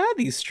bad. Not bad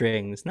these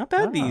strings. Not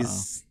bad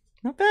these.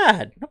 Not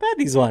bad. Not bad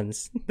these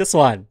ones. This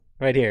one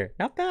right here.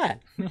 Not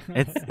bad.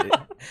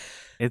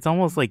 It's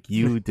almost like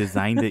you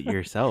designed it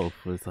yourself.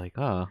 It's like,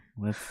 oh,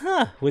 let's...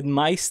 with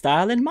my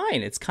style in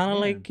mind. It's kind of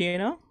like, you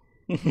know,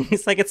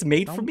 it's like it's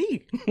made for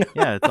me.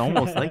 Yeah, it's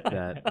almost like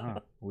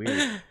that.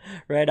 Weird.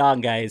 Right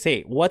on, guys.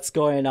 Hey, what's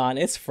going on?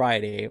 It's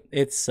Friday.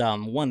 It's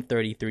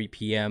 1:33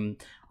 p.m.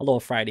 Aloha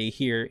Friday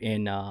here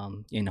in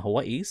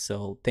Hawaii.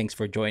 So thanks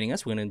for joining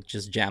us. We're gonna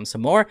just jam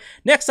some more.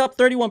 Next up,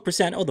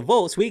 31% of the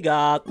votes. We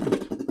got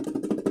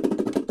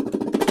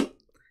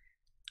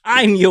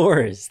I'm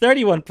Yours,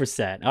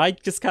 31%. I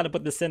just kind of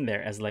put this in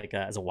there as like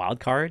as a wild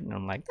card, and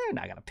I'm like, they're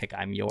not gonna pick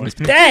I'm Yours.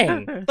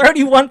 Dang,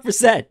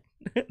 31%.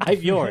 I'm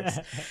Yours.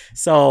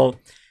 So,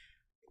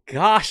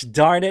 gosh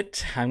darn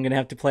it, I'm gonna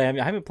have to play.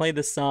 I haven't played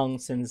this song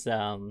since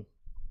I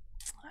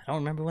don't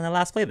remember when I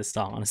last played this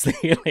song, honestly.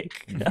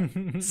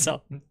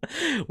 So,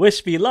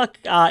 wish me luck.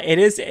 It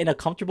is in a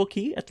comfortable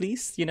key, at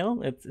least. You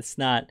know, it's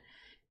not,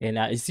 and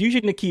it's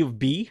usually in the key of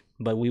B,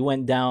 but we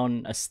went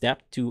down a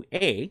step to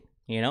A.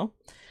 You know.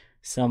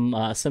 Some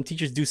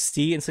teachers do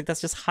C, and it's like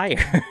that's just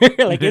higher.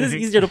 Like it is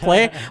easier to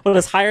play, but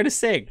it's higher to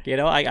sing. You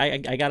know, I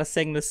gotta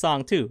sing this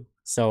song too.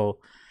 So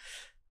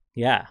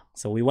yeah,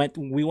 so we went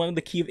with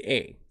the key of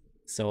A.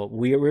 So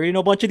we already know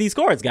a bunch of these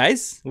chords,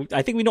 guys.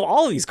 I think we know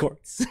all of these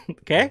chords.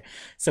 Okay,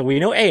 so we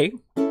know A,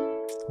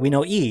 we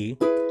know E,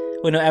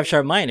 we know F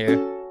sharp minor,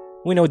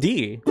 we know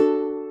D.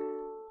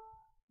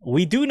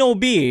 We do know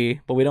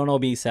B, but we don't know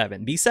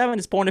B7. B7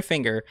 is pointer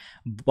finger,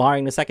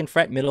 barring the second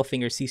fret, middle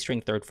finger, C string,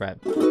 third fret.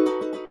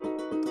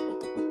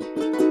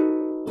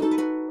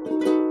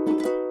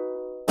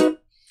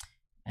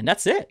 And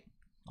that's it.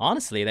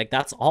 Honestly, like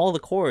that's all the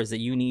chords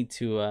that you need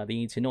to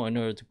know in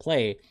order to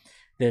play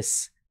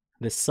this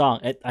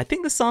song. I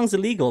think the song's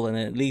illegal in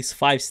at least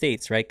 5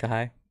 states, right,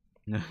 Kahai?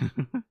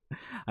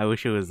 I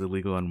wish it was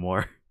illegal in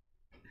more.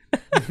 No,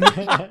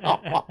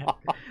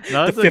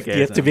 the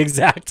 50th to be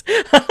exact.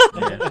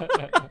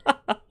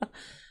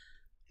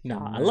 No,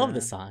 I love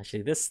this song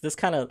actually. This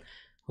kind of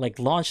like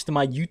launched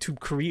my YouTube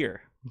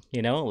career.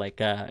 You know,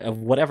 like of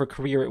whatever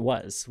career it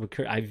was.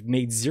 I've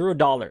made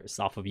 $0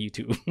 off of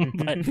YouTube,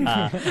 but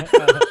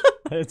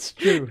that's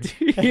true.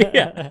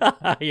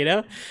 Yeah, you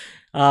know.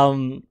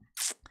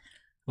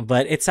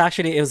 But it's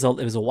actually it was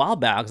a while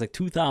back. It was like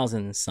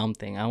 2000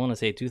 something. I want to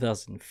say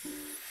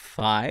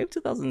 2005,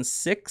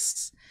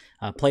 2006.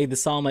 Played the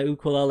song on my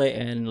ukulele,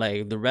 and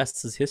like the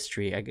rest is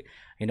history. I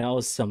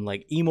was some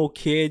like emo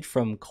kid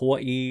from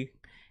Kauai.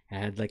 I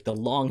had like the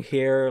long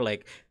hair,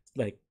 like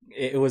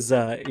it was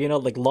you know,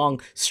 like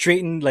long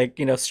straightened, like,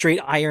 you know,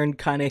 straight iron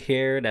kind of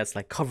hair that's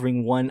like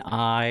covering one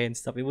eye and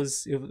stuff. It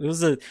was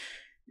a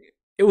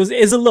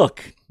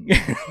look.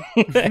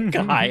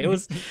 Guy, it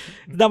was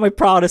not my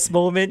proudest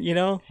moment, you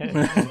know.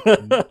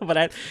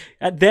 But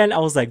then I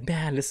was like,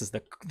 man, this is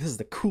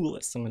the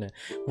coolest. I'm gonna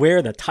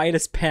wear the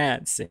tightest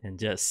pants and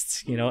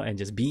just, you know, and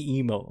just be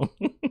emo.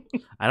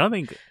 I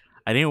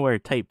didn't wear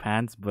tight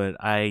pants, but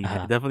I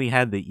definitely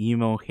had the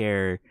emo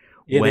hair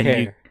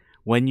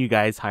when you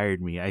guys hired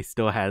me. I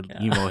still had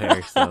emo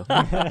hair, so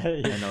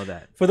I know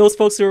that. For those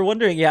folks who are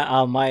wondering,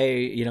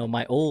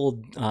 my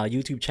old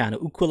YouTube channel,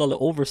 Ukulele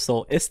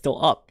Oversoul, is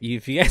still up.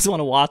 If you guys want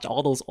to watch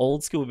all those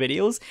old school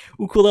videos,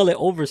 Ukulele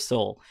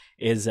Oversoul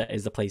is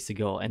the place to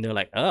go. And they're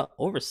like, oh,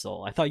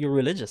 Oversoul, I thought you were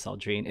religious,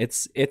 Aldrine.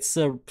 It's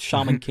a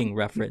Shaman King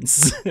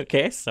reference.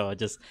 Okay, so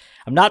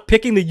I'm not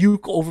picking the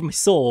uke over my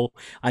soul.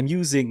 I'm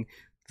using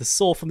the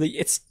soul from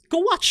go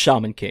watch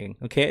Shaman King.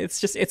 Okay,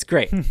 it's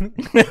great.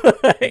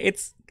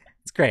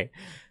 It's great.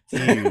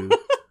 Dude,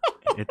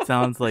 it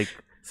sounds like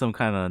some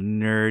kind of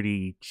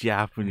nerdy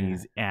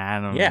Japanese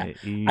anime. Yeah,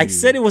 Ew. I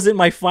said it wasn't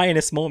my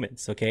finest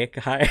moments. Okay,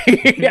 I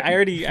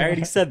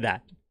already said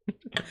that.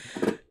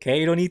 Okay,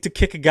 you don't need to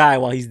kick a guy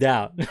while he's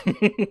down.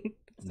 So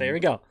there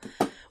we go.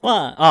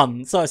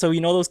 Well, so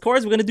you know those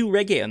chords. We're gonna do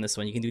reggae on this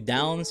one. You can do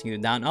downs, you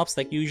can do down ups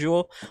like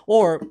usual,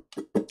 or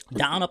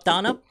down up,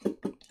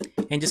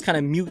 and just kind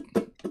of mute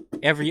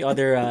every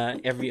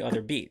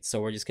other beat.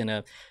 So we're just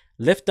gonna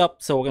lift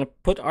up. So we're gonna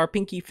put our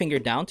pinky finger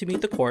down to meet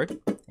the chord,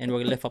 and we're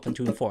gonna lift up in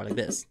 2 and 4 like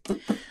this.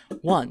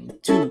 1,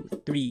 2,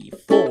 3,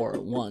 4.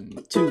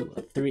 1,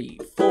 2, 3,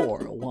 4.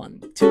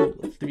 1,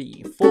 2,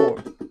 3,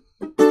 4.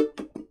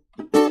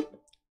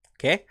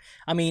 Okay.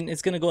 I mean,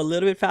 it's gonna go a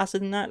little bit faster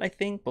than that, I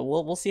think, but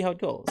we'll see how it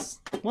goes.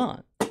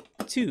 1,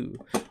 2,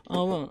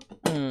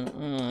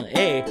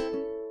 A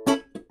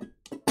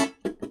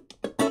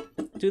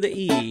to the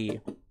E.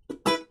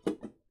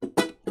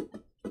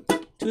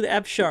 to the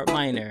F sharp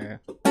minor.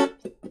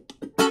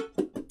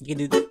 You can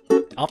do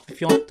the up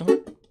if you want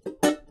to.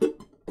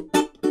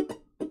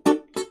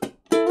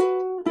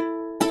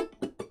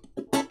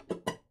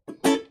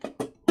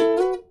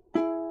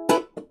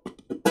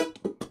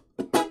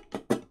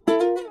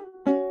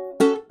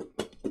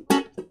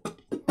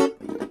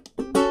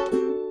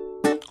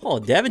 Oh,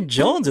 Devin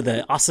Jones with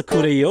the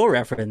Asakura Yo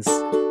reference.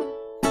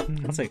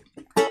 That's like,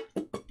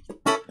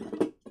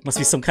 must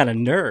be some kind of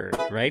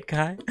nerd, right,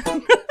 Kai?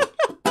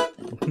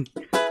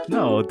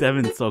 No,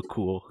 Devin's so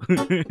cool.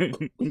 Here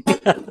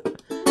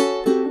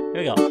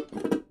we go.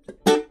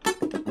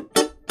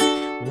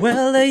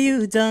 Well,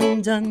 you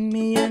done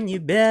me and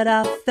you bet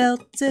I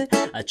felt it.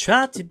 I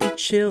tried to be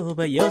chill,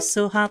 but you're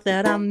so hot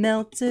that I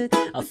melted.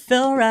 I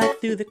fell right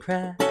through the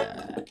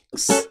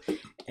cracks,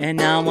 and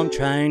now I'm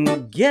trying to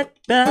get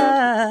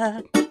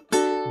back.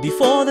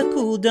 Before the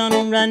cool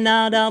done run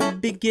out, I'll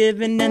be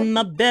giving them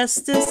my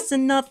bestest,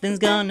 and nothing's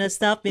gonna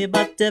stop me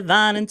but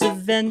divine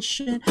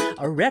intervention.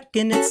 I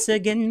reckon it's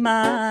again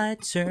my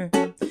turn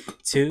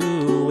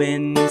to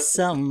win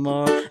some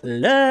or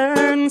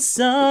learn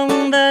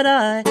some, that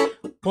I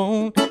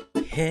won't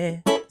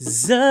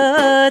hesitate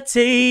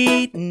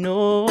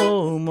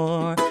no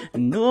more,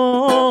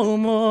 no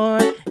more.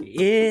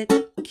 It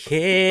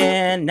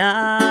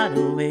cannot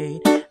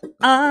wait.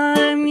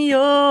 I'm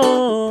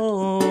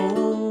yours.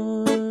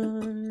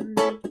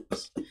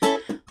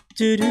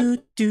 Do do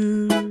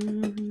do.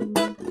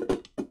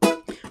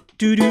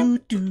 Do do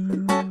do.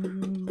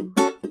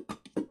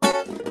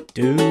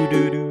 Do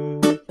do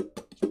do.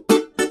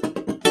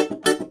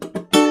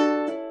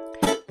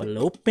 Well,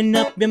 open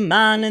up your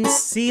mind and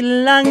see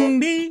like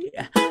me.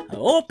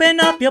 Open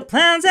up your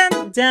plans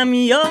and damn,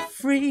 you're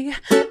free.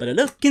 But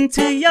look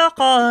into your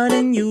heart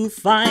and you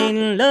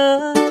find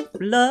love,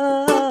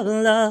 love,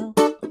 love,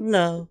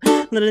 love.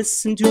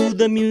 Listen to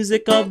the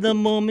music of the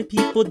moment,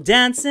 people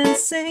dance and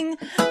sing.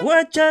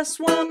 We're just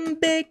one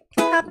big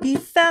happy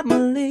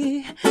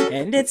family,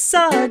 and it's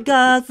our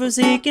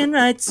God-forsaken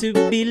right to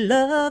be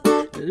loved,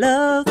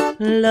 love,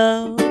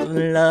 love,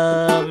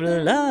 love,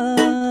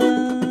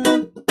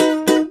 love.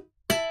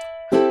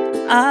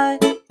 I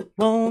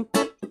won't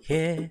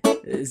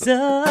hesitate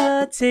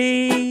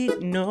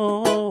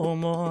no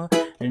more,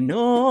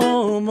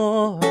 no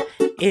more.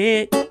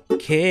 It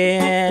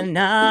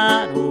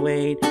cannot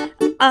wait.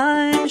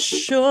 I'm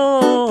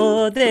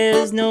sure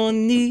there's no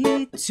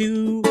need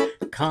to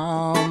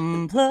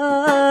complicate.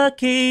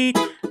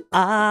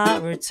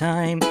 Our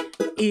time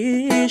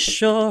is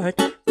short.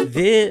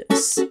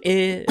 This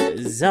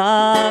is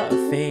our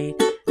fate.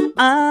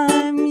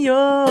 I'm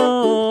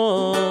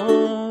yours.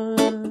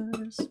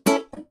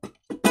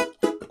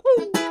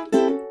 Woo.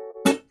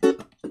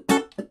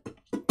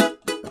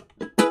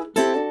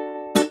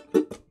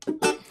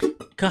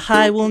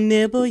 Kahai will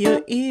nibble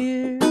your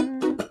ear.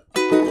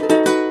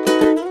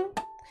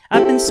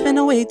 I've been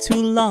spending way too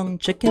long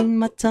checking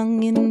my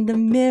tongue in the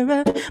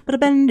mirror, but I'm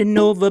bending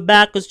over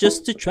backwards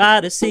just to try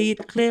to see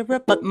it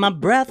clearer. But my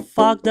breath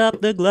fogged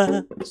up the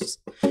glass,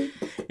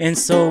 and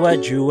so I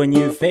drew a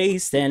new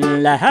face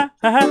and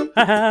laughed.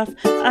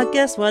 I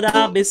guess what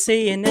I'll be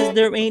saying is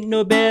there ain't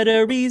no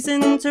better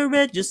reason to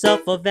rid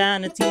yourself of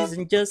vanities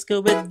and just go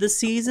with the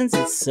seasons.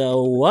 It's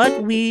so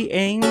what we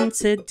aim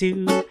to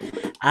do.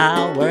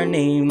 Our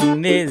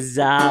name is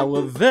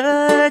our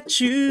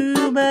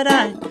virtue, but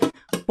I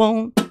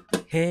won't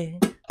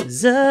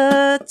hesitate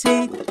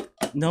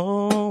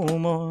no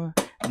more,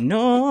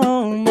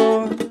 no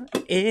more.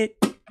 It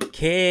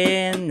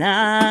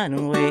cannot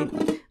wait.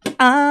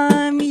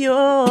 I'm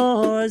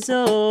yours,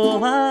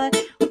 oh, I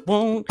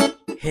won't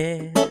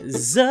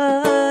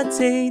hesitate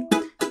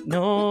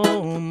no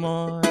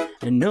more,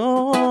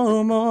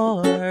 no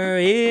more.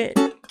 It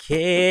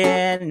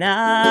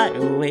cannot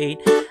wait.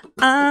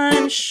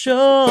 I'm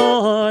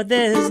sure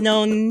there's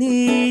no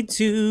need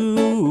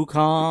to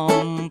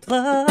complicate.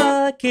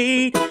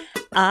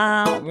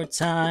 Our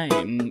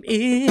time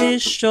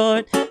is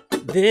short.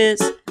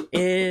 This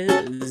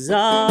is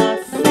our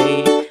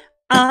fate.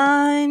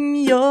 I'm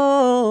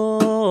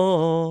yours.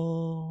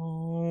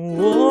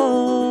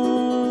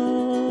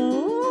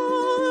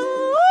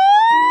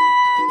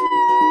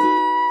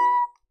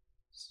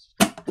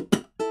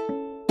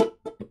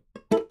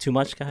 Too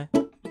much, guy?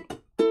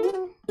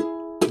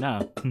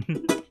 No.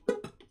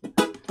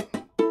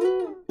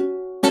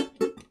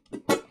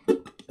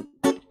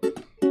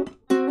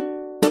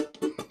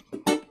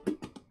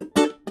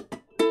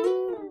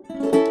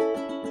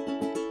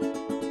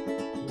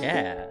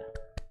 Yeah.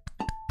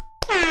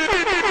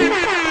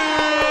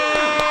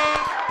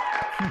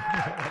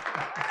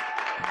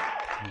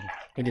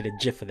 We did a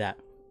gif of that.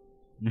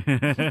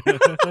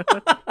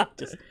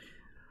 Just...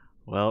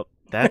 Well,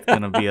 that's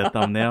gonna be a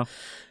thumbnail.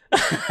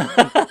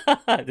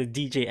 The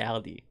DJ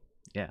Aldi.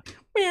 Yeah.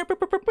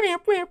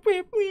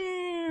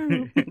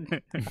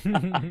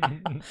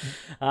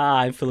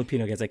 I'm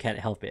Filipino, guys. I can't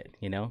help it.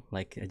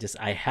 Like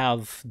I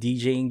have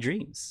DJing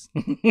dreams.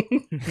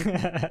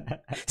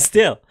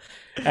 Still,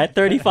 at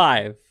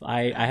 35,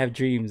 I have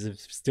dreams of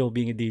still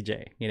being a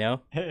DJ.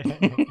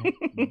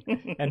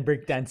 And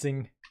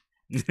breakdancing.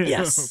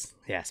 Yes.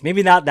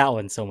 Maybe not that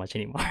one so much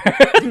anymore.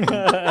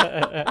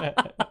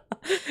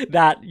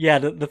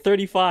 The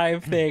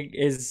 35 thing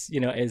is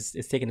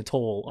taking a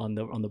toll on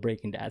the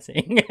breaking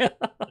dancing.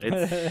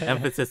 It's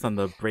emphasis on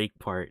the break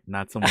part,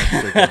 not so much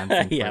the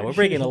dancing part. We're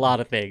breaking a lot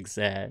of things.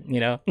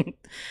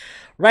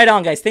 Right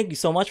on, guys. Thank you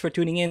so much for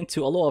tuning in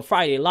to Aloha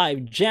Friday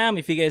Live Jam.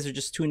 If you guys are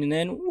just tuning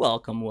in,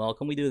 welcome.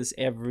 We do this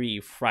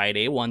every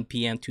Friday, 1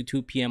 p.m. to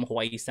 2 p.m.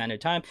 Hawaii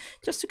Standard Time,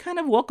 just to kind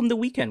of welcome the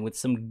weekend with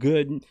some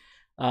good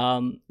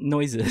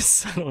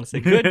noises. I don't want to say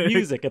good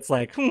music. It's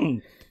like,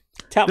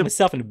 tap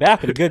myself in the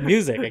back with the good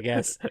music, I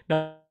guess.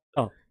 No,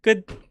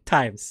 good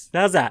times.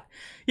 How's that?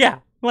 Yeah, I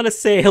want to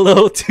say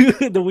hello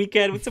to the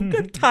weekend with some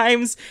good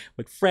times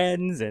with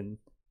friends and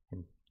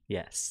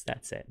yes,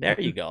 that's it. There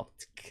you go.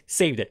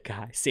 Saved it,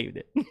 guys. Saved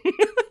it.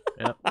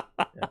 Yep.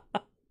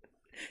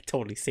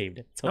 Totally saved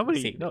it.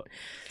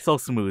 So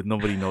smooth.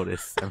 Nobody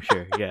noticed, I'm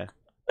sure. Yeah.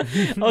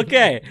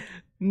 Okay.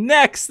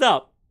 Next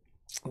up,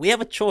 we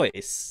have a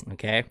choice.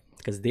 Okay,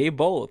 because they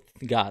both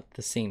got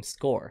the same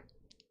score.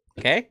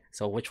 Okay,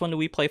 so which one do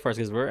we play first?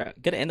 Because we're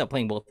gonna end up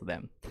playing both of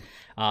them.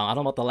 I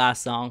don't know about the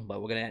last song,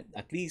 but we're gonna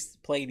at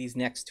least play these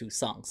next two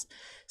songs.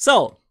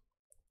 So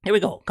here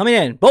we go. Coming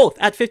in, both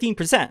at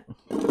 15%.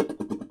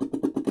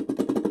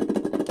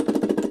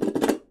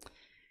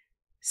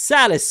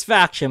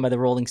 Satisfaction by the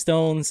Rolling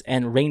Stones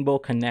and Rainbow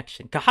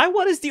Connection. Kahai,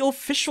 what is the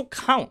official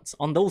count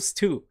on those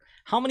two?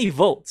 How many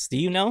votes? Do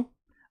you know?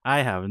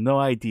 I have no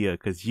idea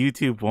because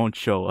YouTube won't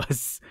show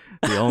us.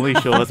 They only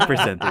show us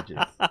percentages.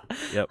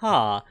 Yep.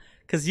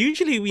 Because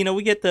usually,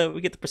 we get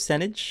the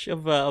percentage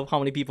of how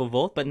many people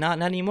vote, but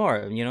not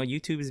anymore.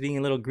 YouTube is being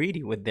a little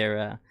greedy with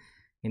their,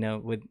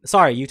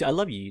 sorry, YouTube. I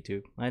love you,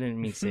 YouTube. I didn't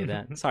mean to say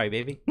that. Sorry,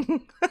 baby.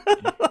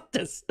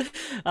 Just,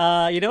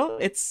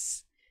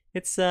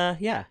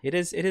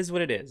 it is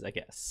what it is, I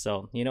guess.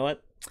 So you know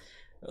what?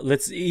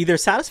 Let's either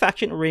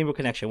Satisfaction or Rainbow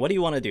Connection. What do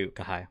you want to do,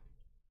 Kahai?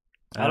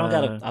 I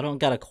don't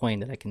got a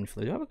coin that I can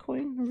flip. Do I have a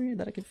coin over here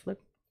that I can flip?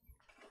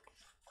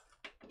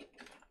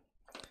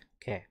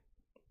 Okay.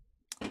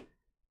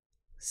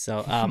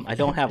 So I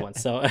don't have one.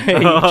 So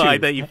I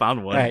thought you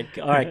found one.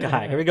 All right,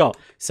 Kahai. Here we go.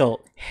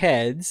 So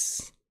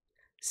heads,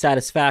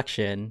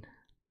 Satisfaction,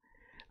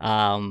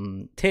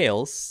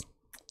 tails,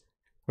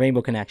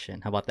 Rainbow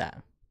Connection. How about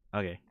that?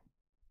 Okay.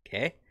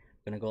 Okay. I'm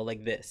gonna go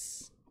like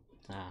this.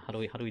 How do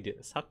we do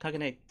this? How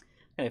can I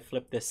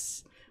flip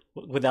this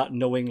without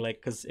knowing,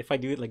 like, because if I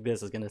do it like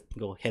this, it's gonna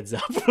go heads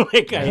up.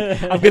 Like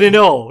I'm gonna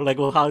know, like,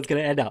 well, how it's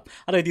gonna end up.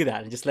 How do I do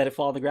that? And just let it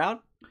fall on the ground?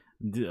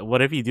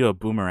 What if you do a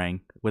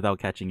boomerang without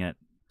catching it?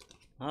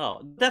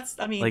 Oh,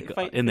 like if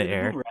I in the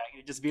air,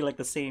 it'd just be like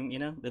the same.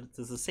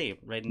 It's the same,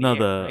 right?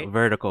 The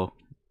vertical.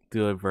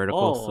 Do it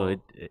vertical, so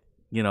it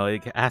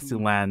has to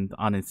land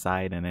on its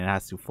side and it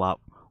has to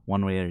flop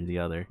one way or the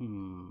other.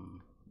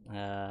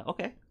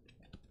 Okay.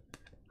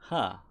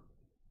 Huh.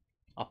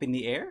 Up in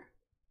the air?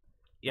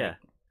 Yeah.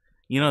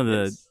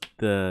 The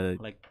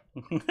like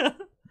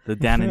the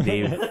Dan and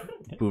Dave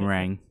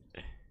boomerang.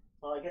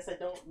 Well, I guess I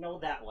don't know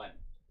that one.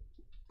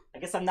 I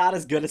guess I'm not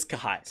as good as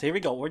Kahai. So here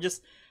we go. We're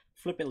just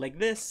flip it like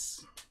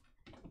this.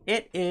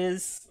 It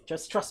is.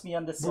 Just trust me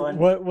on this one.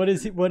 What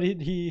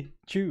did he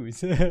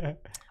choose?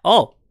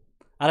 Oh,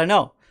 I don't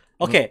know.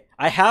 Okay,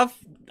 I have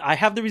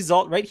the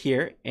result right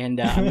here,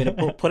 and I'm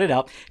gonna put it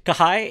up.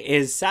 Kahai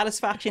is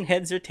Satisfaction,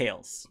 heads or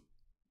tails.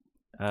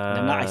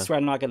 I swear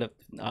I'm not gonna.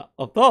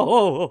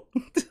 Oh.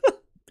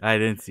 I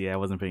didn't see it. I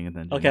wasn't paying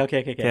attention.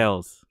 Okay.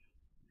 Tails.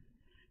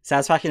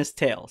 Satisfaction is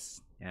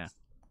tails. Yeah.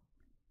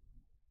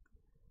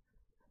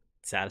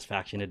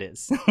 Satisfaction it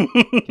is.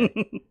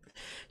 Okay.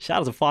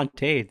 Shout out to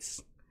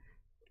Fontaine's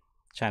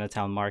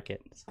Chinatown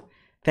Market.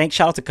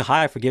 Shout out to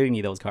Kahai for giving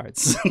me those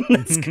cards.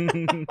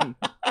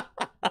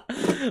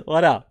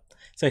 What up?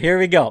 So here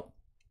we go.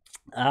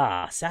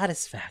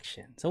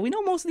 Satisfaction. So we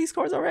know most of these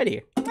cards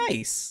already.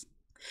 Nice.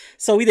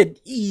 So we did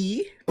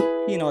E.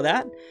 You know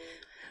that.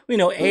 We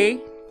know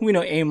A. We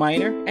know A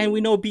minor. And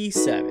we know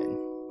B7.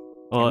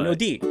 And we know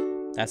D.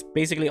 That's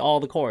basically all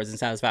the chords in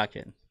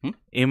Satisfaction.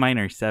 A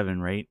minor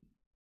 7, right?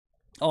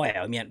 Oh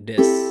yeah, I mean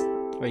this.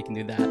 Or you can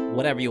do that.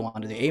 Whatever you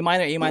want to do. A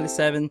minor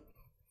 7.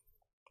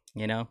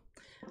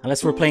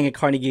 Unless we're playing at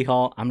Carnegie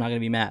Hall, I'm not gonna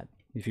be mad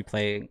if you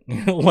play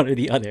one or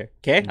the other.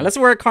 Okay? Unless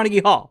we're at Carnegie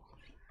Hall.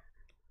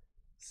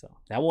 So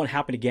that won't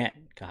happen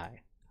again,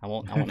 Kai. I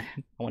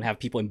won't have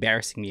people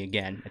embarrassing me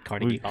again at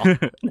Carnegie Hall.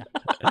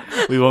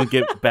 We won't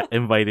get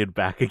invited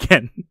back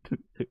again.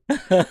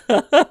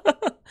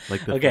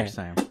 Like the first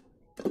time.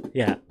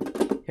 Yeah.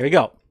 Here we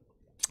go.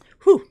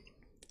 Whew.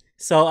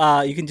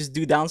 So you can just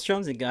do down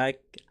strums and go,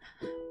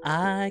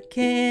 I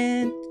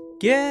can't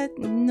get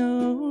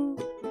no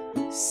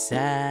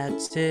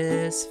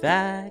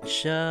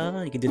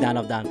satisfaction. You can do down,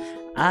 up, down.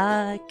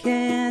 I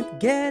can't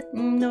get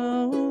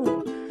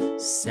no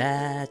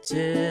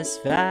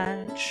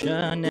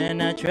satisfaction,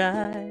 and I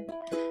try,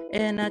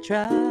 and I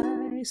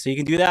try. So you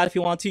can do that if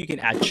you want to. You can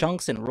add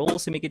chunks and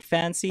rolls to make it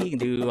fancy. You can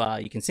do,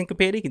 you can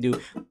syncopate it. You can do.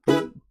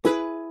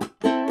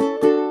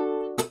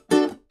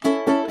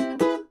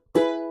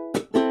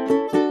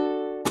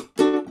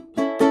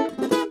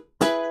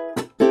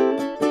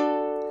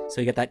 So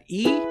you get that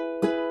E,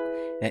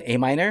 then A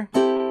minor,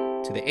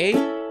 to the A,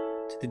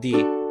 to the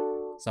D.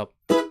 So.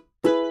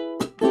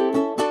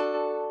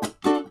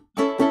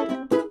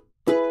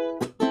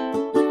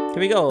 Here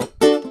we go.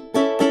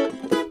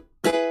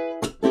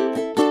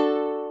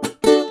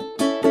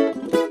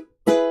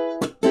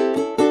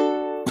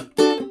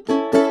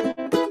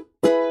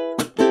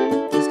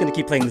 I'm just gonna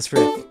keep playing this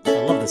riff.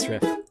 I love this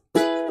riff.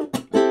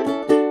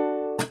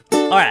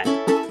 Alright.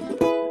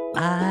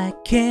 I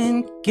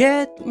can't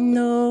get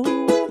no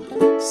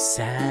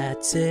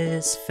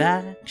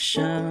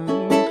satisfaction.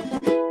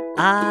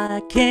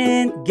 I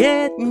can't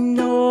get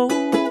no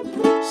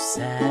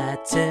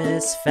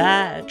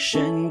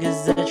satisfaction,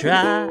 'cause I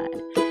try,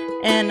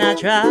 and I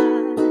try,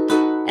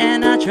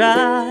 and I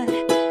try,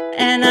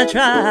 and I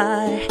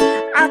try.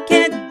 I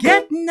can't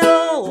get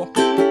no,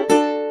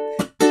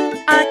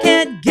 I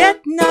can't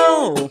get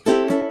no.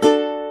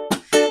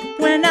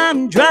 When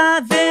I'm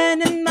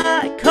driving in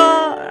my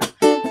car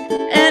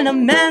and a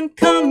man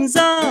comes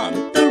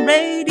on the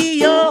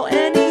radio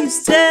and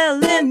he's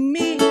telling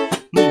me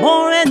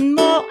more and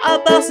more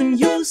about some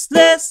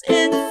useless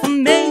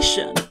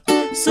information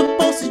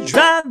supposed to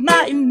drive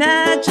my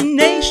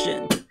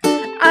imagination.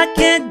 I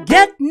can't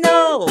get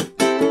no,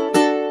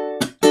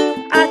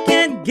 I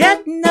can't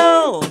get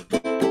no,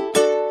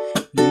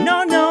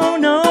 no, no,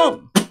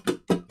 no.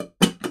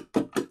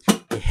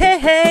 Hey,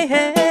 hey,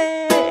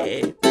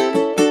 hey.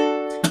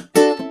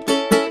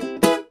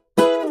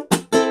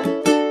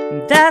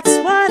 That's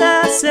what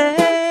I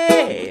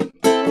say.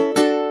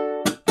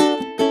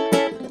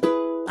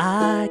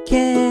 I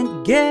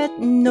can't get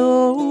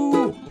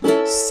no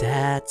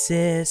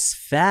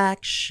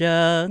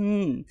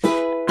satisfaction.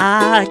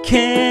 I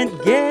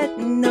can't get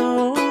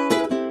no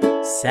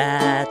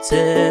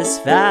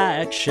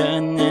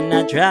satisfaction, and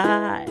I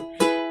try,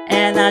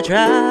 and I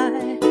try,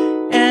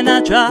 and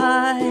I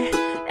try,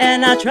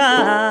 and I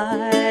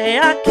try.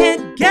 I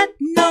can't get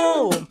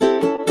no,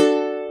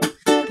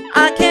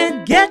 I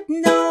can't get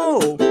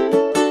no.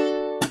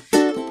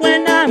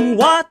 When I'm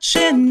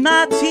watching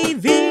my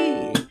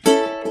TV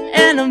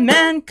and a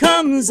man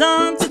comes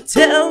on to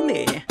tell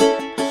me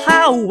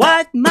how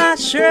white my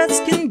shirts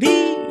can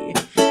be,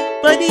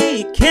 but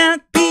he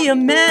can't be a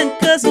man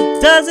 'cause he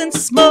doesn't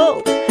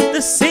smoke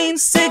the same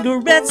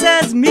cigarettes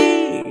as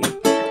me.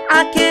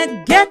 I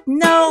can't get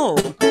no,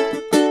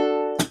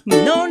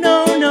 no,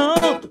 no,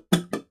 no.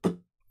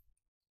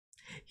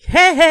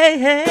 Hey, hey,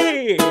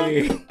 hey.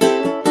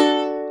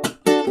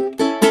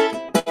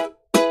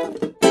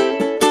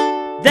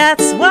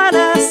 That's what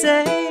I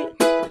say.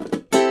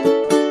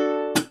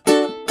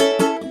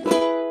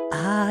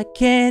 I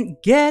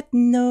can't get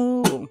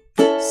no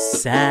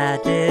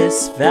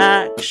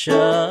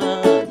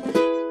satisfaction.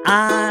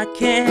 I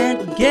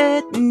can't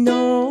get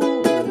no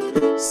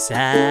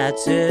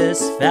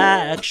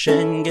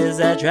satisfaction, 'cause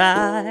I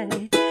try,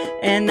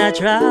 and I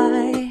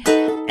try,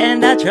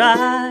 and I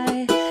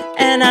try,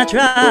 and I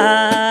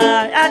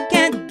try. I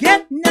can't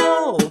get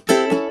no,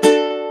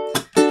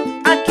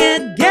 I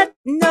can't get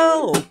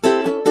no.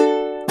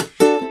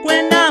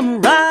 When I'm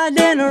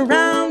riding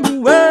around the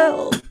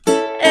world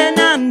and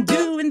I'm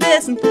doing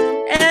this and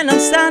I'm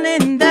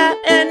signing that,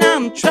 and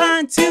I'm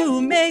trying to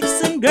make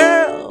some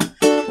girl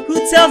who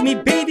tells me,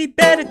 baby,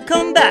 better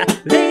come back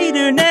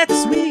later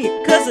next week,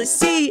 'cause I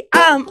see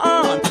I'm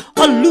on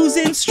a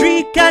losing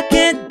streak. I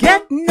can't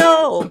get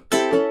no,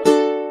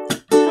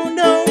 oh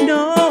no,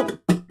 no.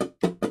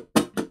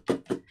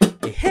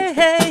 Hey,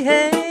 hey,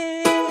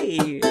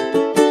 hey.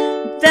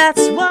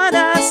 That's what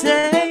I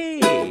say.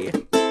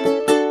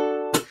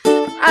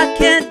 I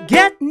can't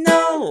get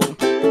no,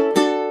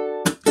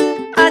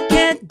 I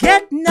can't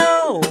get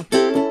no,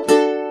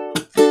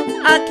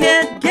 I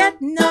can't get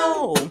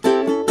no,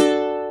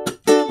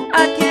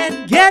 I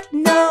can't get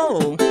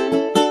no.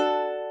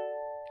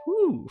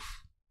 Whew.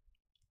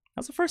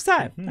 That's the first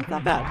time.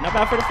 Not bad. Not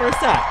bad for the first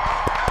time.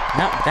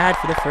 Not bad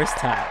for the first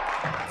time.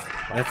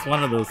 That's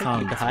one of those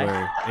songs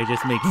where it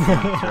just makes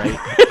sense, right?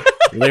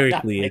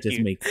 Lyrically, it just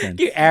makes sense.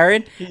 Thank you,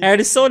 Aaron. Aaron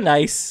is so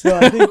nice. So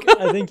I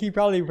think he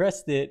probably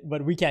pressed it,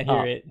 but we can't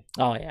hear it.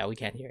 Oh yeah, we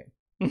can't hear it.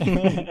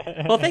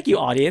 Well, thank you,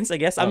 audience. I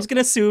guess I'm just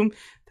gonna assume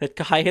that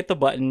Kai hit the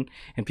button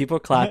and people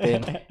are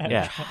clapping.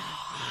 Yeah.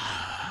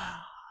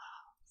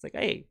 It's like,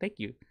 hey, thank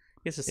you.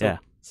 This is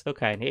so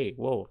kind. Hey,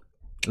 whoa.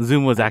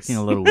 Zoom was acting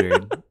a little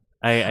weird.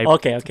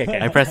 Okay.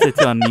 I pressed it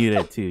to unmute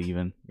it too,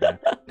 even. Yeah.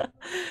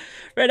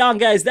 Right on,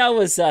 guys. That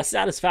was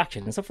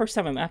Satisfaction. It's the first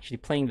time I'm actually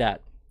playing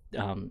that.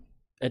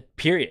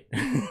 Period.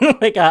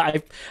 Like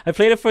I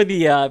played it for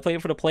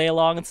the play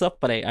along and stuff,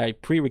 but I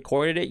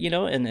pre-recorded it,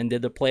 and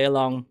did the play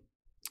along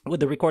with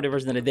the recorded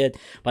version that I did.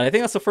 But I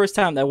think that's the first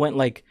time that I went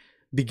like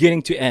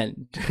beginning to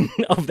end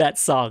of that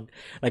song,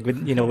 like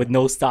with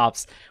no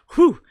stops.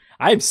 Whew.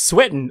 I'm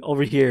sweating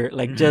over here,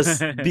 like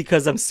just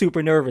because I'm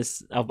super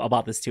nervous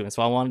about this tune.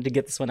 So I wanted to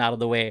get this one out of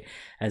the way,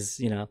 as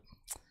you know.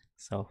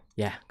 So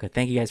yeah, good.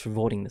 Thank you guys for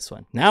voting this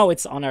one. Now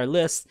it's on our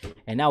list,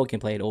 and now we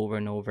can play it over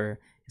and over.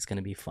 It's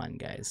gonna be fun,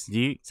 guys.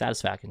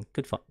 Satisfaction,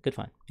 good fun, good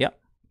fun. Yep.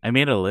 I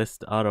made a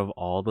list out of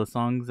all the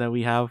songs that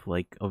we have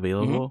like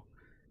available.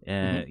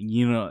 And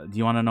you know, do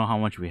you want to know how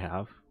much we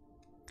have?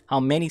 How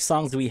many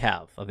songs do we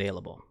have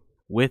available?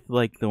 With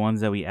like the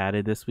ones that we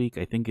added this week,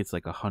 I think it's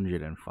like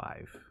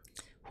 105.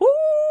 Woo!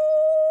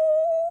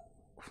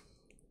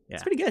 Yeah.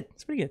 It's pretty good.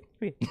 It's pretty good.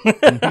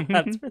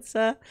 It's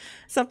not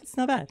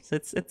bad.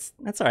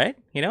 That's all right,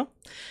 you know?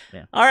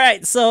 Yeah. All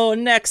right, so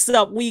next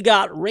up we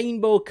got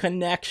Rainbow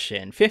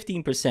Connection.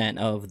 15%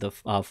 of the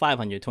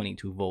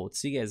 522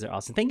 votes. You guys are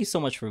awesome. Thank you so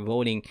much for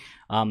voting.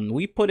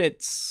 We put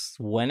it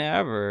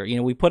whenever,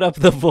 we put up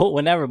the vote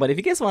whenever, but if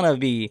you guys want to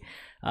be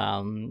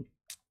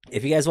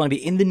if you guys want to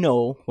be in the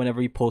know whenever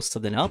we post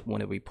something up,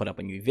 whenever we put up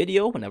a new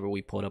video, whenever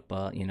we put up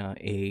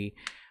a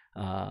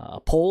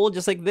poll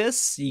just like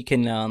this, you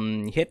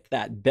can hit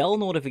that bell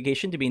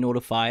notification to be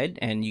notified,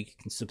 and you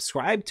can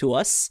subscribe to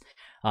us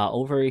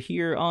over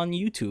here on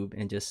YouTube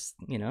and just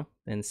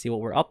and see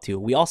what we're up to.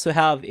 We also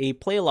have a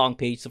play along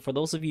page, so for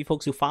those of you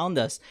folks who found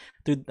us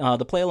through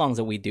the play alongs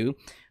that we do,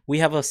 we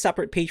have a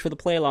separate page for the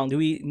play along. Do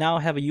we now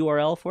have a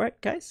URL for it,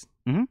 guys?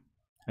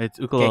 It's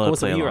ukulele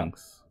play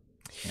alongs.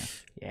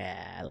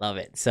 Yeah, I love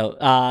it. So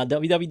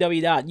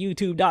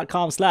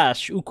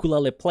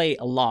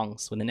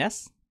www.youtube.com/ukulele-play-alongs with an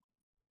S.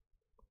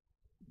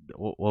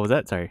 What was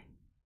that? Sorry.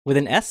 With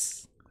an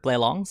S?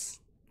 Play-alongs?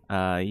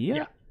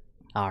 Yeah.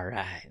 All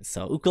right.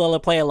 So ukulele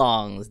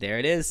play-alongs. There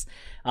it is.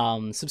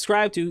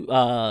 Subscribe to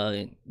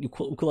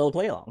ukulele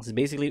play-alongs. It's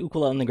basically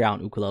ukulele on the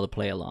ground, ukulele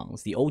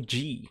play-alongs. The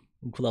OG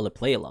ukulele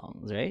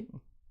play-alongs, right?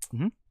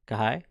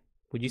 Kahai,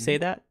 would you say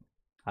that?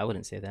 I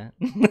wouldn't say that.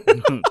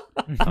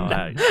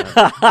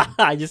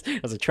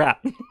 It was a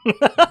trap.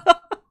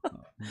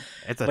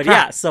 It's a but trap.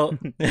 Yeah, so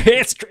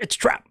it's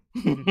trap.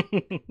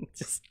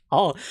 Just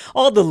all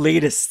the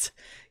latest,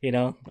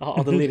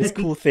 all the latest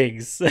cool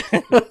things.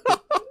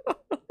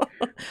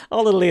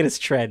 All the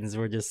latest trends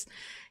we're just,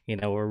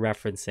 we're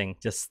referencing,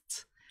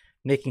 just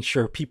making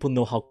sure people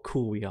know how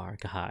cool we are,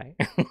 Kahai.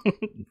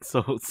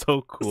 So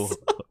cool.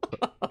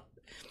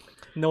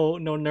 No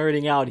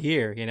nerding out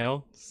here,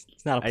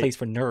 It's not a place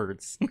for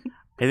nerds.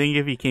 I think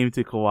if you came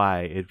to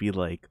Kauai, it'd be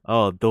like,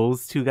 oh,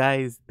 those two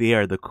guys, they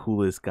are the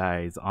coolest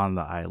guys on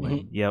the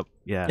island. Yep.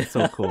 Yeah,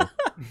 so cool.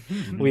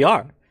 We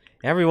are.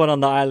 Everyone on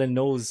the island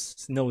knows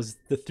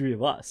the three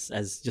of us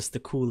as just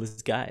the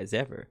coolest guys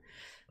ever.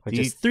 We're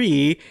just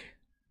three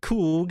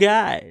cool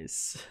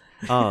guys.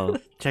 Oh,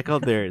 check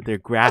out their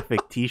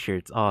graphic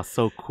t-shirts. Oh,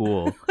 so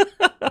cool.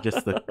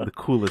 Just the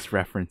coolest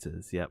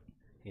references. Yep.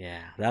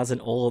 Yeah, that was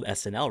an old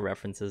SNL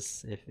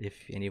references. If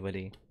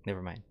anybody,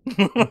 never mind.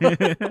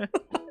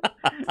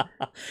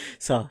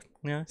 So,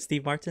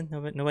 Steve Martin,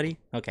 nobody.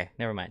 Okay,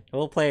 never mind.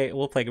 We'll play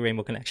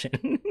Rainbow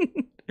Connection.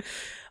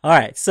 All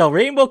right, so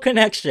Rainbow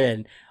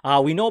Connection.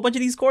 We know a bunch of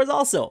these chords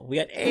also. We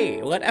got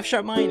A, we got F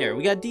sharp minor,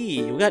 we got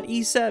D, we got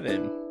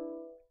E7.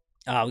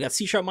 We got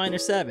C sharp minor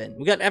 7.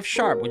 We got F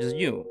sharp, which is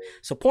U.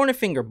 So pointer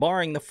finger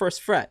barring the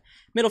first fret,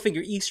 middle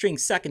finger E string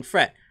 2nd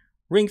fret,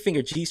 ring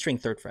finger G string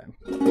 3rd fret.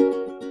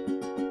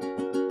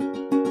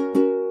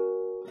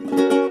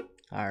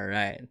 All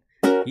right.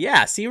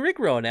 Yeah, see, Rick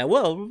wrote that.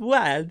 Whoa,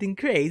 wild and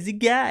crazy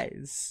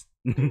guys.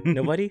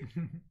 Nobody?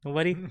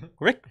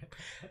 Rick?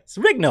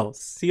 So Rick knows.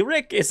 See,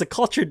 Rick is a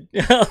cultured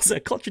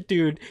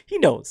dude. He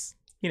knows.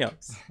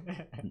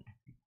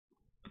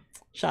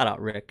 Shout out,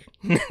 Rick.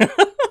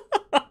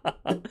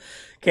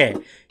 Okay,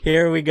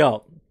 here we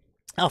go.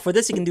 For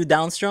this, you can do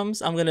down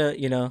strums. I'm gonna,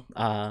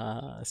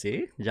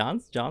 see,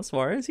 John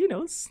Suarez, he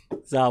knows.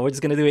 So we're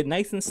just gonna do it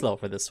nice and slow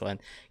for this one.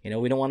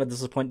 We don't want to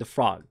disappoint the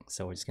frog,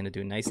 so we're just gonna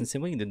do it nice and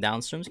simple. You can do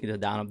down strums. You can do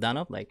down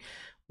up, like,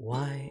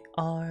 why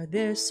are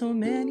there so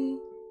many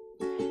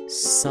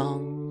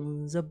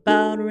songs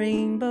about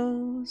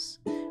rainbows?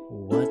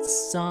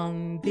 What's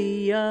on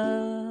the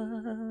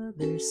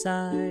other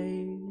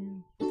side?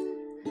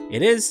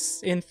 It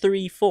is in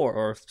 3/4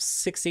 or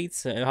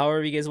 6/8,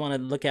 however you guys want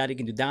to look at it. You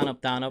can do down up,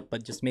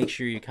 but just make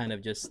sure you kind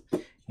of just,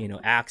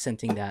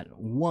 accenting that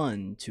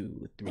 1,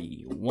 2,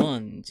 3,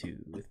 1,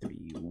 2,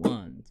 3,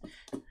 1.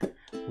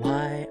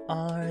 Why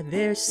are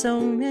there so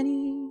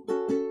many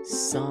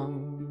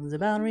songs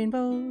about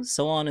rainbows?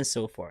 So on and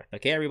so forth.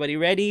 Okay, everybody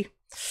ready?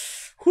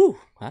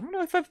 Whew. I don't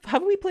know if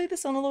have we played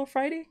this on Aloha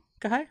Friday,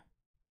 Kahai?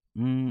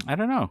 I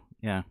don't know.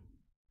 Yeah.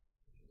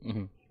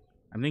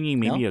 I'm thinking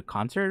maybe No? a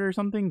concert or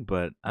something,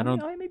 but I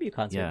don't. Oh, maybe a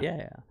concert. Yeah.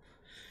 Yeah.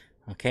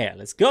 Okay,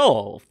 let's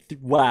go.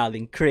 Wild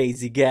and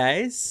crazy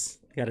guys.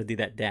 Gotta do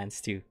that dance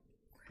too.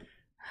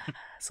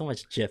 So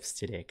much GIFs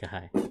today,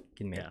 Kahai.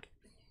 Can make.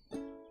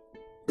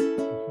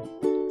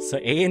 So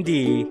A and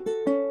D.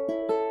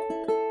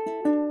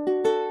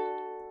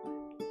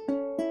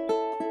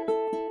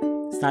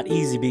 It's not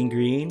easy being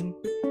green.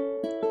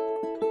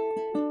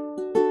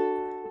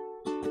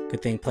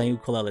 Good thing playing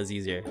ukulele is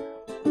easier.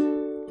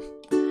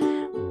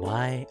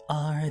 Why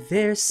are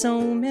there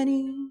so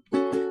many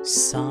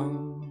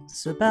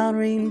songs about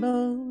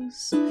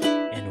rainbows?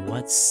 And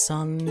what's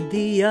on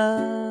the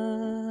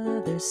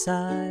other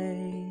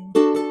side?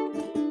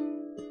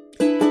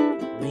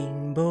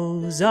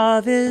 Rainbows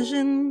are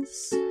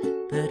visions,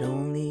 but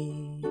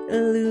only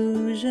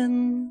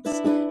illusions.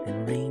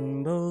 And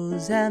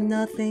rainbows have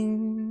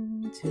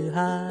nothing to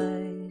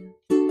hide.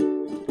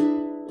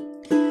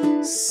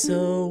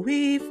 So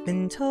we've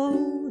been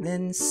told,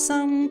 and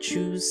some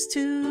choose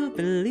to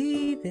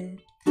believe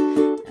it.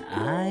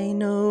 I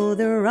know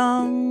the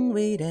wrong,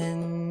 wait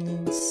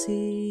and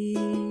see.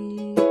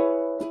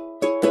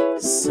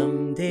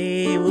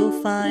 Someday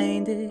we'll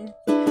find it,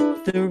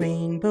 the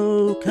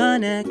rainbow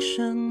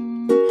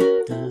connection,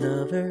 the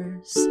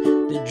lovers,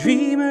 the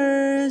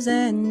dreamers,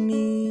 and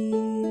me.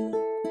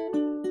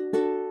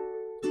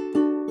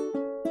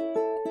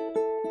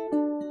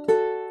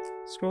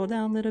 Scroll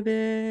down a little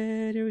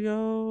bit, here we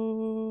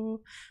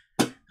go.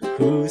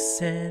 Who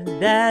said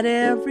that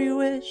every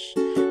wish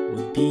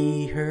would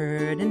be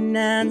heard and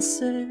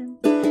answered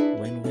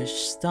when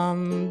wished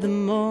on the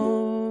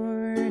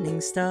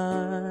morning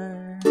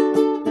star?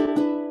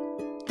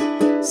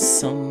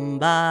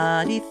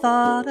 Somebody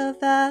thought of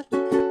that,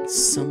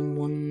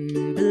 someone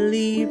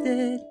believed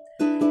it.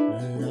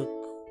 Look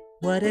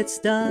what it's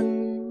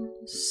done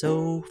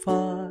so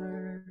far.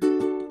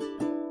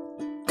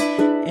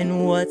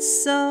 And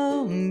what's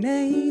so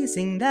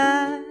amazing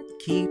that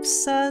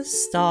keeps us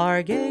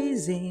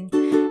stargazing?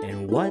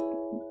 And what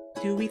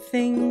do we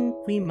think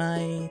we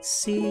might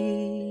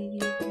see?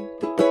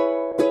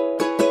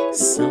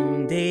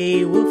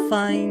 Someday we'll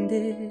find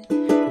it,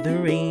 the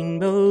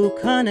rainbow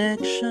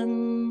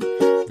connection,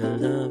 the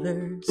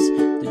lovers,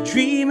 the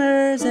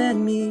dreamers,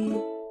 and me.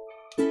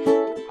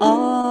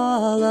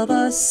 All of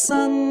us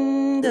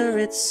under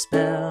its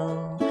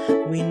spell,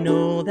 we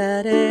know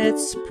that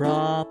it's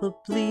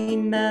probably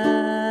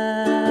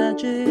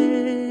magic.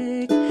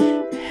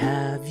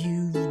 Have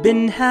you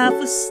been half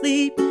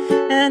asleep,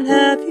 and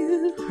have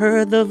you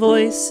heard the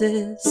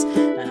voices?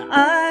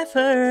 I've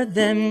heard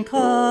them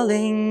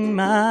calling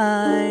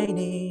my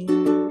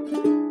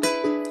name.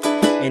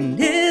 And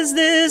is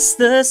this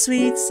the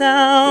sweet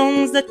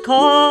sounds that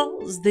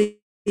calls the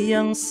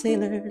young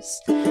sailors?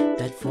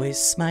 That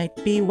voice might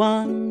be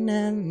one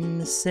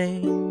and the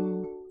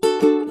same.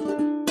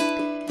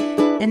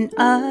 And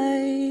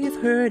I've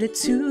heard it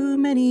too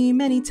many,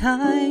 many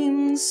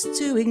times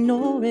to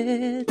ignore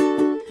it.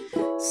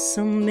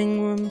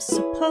 Something we're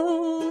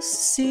supposed to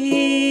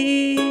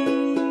see.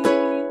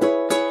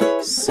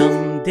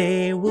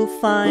 Someday we'll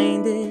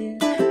find it,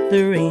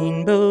 the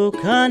rainbow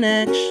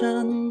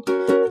connection,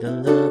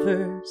 the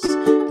lovers,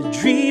 the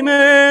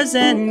dreamers,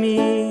 and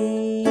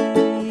me.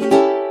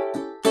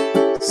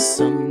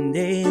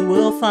 Someday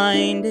we'll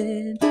find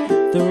it,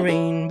 the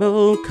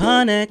rainbow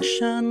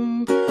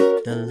connection,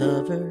 the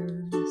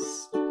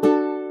lovers,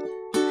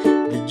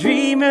 the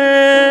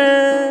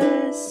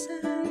dreamers,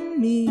 and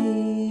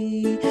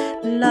me.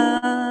 La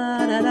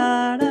da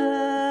da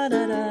da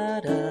da da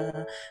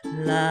da.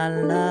 La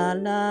la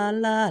la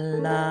la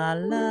la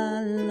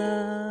la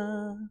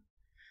la.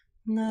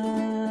 La.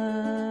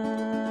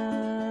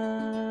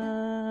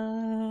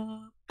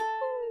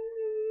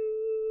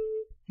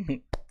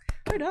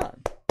 Right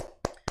on.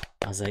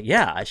 I was like,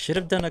 yeah, I should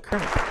have done a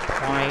Kermit.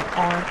 Why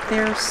aren't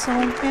there so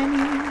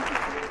many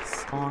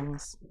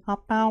songs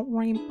about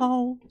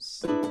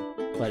rainbows?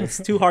 But it's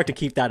too hard to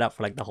keep that up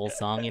for like the whole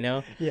song, you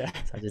know? Yeah.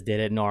 So I just did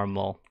it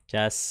normal.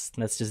 Let's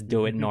just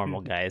do it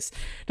normal, guys.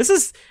 This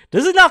is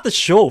not the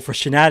show for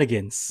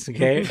shenanigans,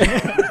 okay?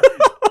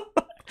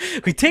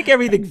 We take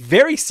everything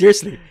very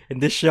seriously in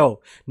this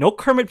show. No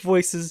Kermit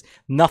voices,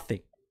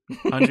 nothing.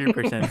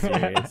 100%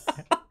 serious.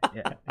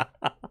 Yeah.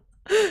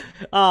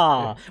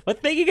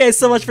 But thank you guys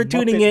so much for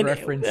tuning Muppet in.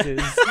 References.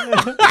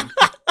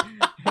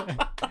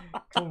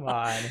 Come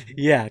on.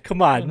 Yeah,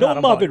 come on. No Not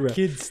about Muppet references.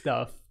 kid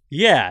stuff.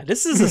 Yeah,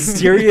 this is a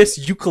serious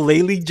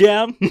ukulele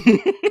jam.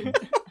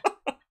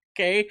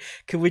 Okay,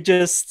 can we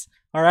just,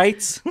 all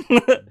right?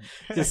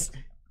 Just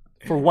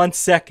for 1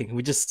 second,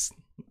 we just,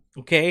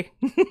 okay?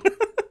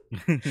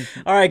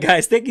 All right,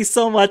 guys, thank you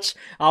so much.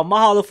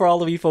 Mahalo for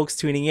all of you folks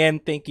tuning in.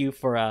 Thank you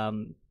for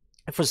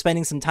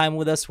spending some time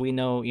with us. We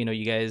know,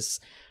 you guys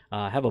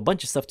have a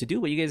bunch of stuff to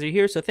do, but you guys are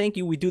here, so thank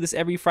you. We do this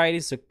every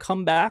Friday, so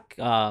come back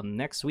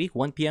next week,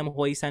 1 p.m.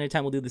 Hawaii Standard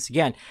Time. We'll do this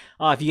again.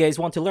 If you guys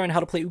want to learn how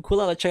to play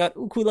ukulele, check out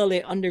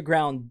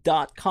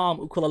ukuleleunderground.com,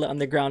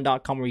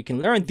 ukuleleunderground.com, where you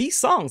can learn these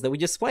songs that we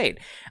just played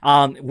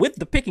with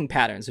the picking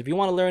patterns. If you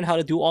want to learn how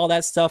to do all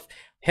that stuff,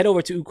 head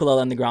over to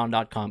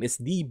ukuleleunderground.com. It's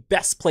the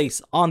best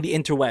place on the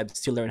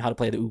interwebs to learn how to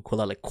play the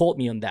ukulele. Quote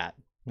me on that,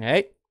 all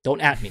right? Don't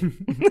at me.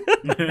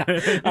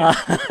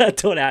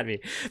 Don't at me.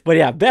 But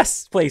yeah,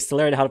 best place to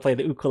learn how to play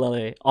the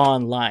ukulele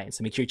online.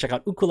 So make sure you check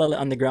out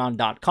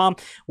ukuleleunderground.com,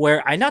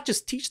 where I not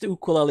just teach the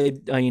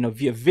ukulele,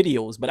 via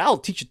videos, but I'll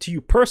teach it to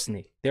you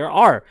personally. There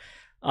are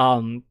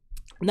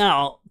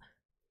now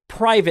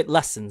private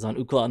lessons on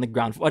Ukulele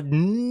Underground for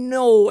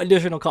no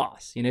additional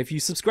cost. If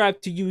you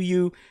subscribe to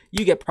you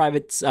get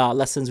private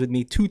lessons with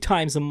me 2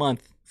 times a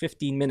month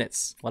 15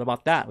 minutes. What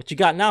about that? What you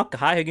got now, Kahai?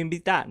 How you gonna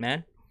beat that,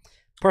 man?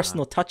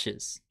 Personal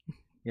touches.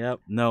 Yep.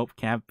 Nope.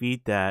 Can't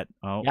beat that.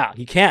 Oh. Yeah,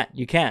 you can't.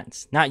 You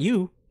can't. Not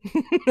you.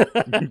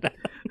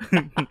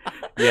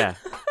 Yeah.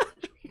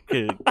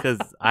 Because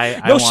I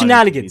no wanted to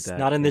shenanigans. beat that.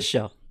 Not in this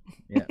show.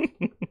 Yeah.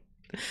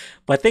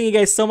 But thank you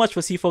guys so much.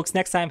 We'll see you folks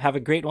next time. Have a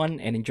great one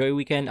and enjoy your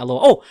weekend.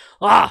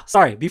 Aloha.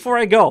 Sorry. Before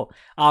I go,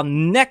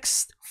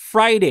 next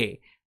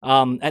Friday,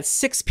 at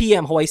 6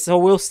 p.m. Hawaii. So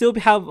we'll still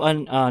have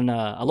an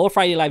Aloha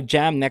Friday Live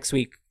Jam next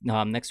week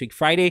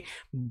Friday,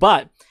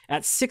 but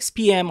at 6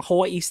 p.m.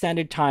 Hawaii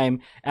Standard Time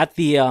at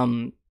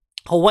the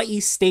Hawaii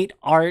State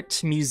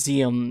Art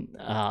Museum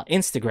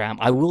Instagram,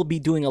 I will be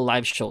doing a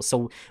live show.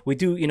 So we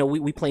do,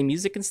 we play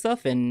music and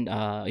stuff, and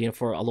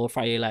for Aloha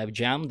Friday Live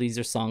Jam, these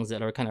are songs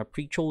that are kind of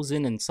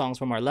pre-chosen and songs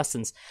from our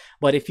lessons.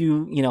 But if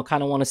you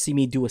kind of want to see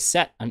me do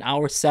an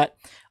hour set,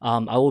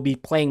 I will be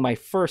playing my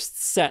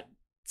first set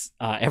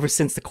ever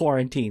since the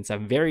quarantine. So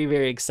I'm very,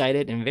 very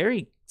excited and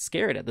very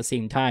scared at the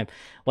same time.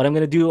 But I'm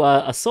going to do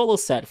a solo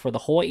set for the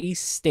Hawaii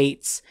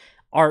State's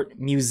Art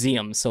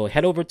Museum. So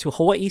head over to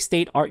Hawaii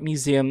State Art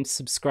Museum,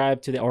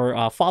 subscribe to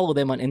or follow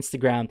them on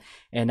Instagram,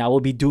 and I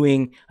will be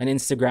doing an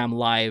Instagram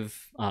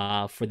live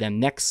for them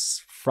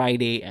next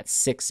Friday at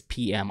 6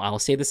 p.m. I'll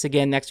say this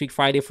again next week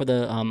Friday for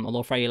the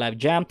Aloha Friday Live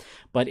Jam,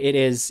 but it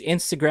is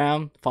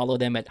Instagram. Follow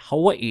them at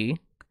Hawaii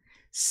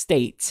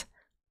State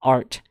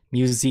Art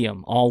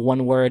Museum, all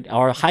one word,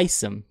 or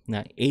HISAM,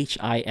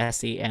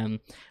 HISAM,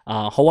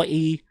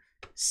 Hawaii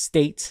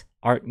State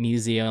Art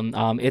Museum.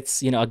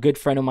 It's a good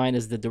friend of mine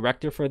is the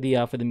director for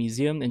the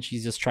museum, and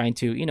she's just trying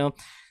to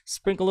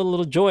sprinkle a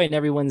little joy in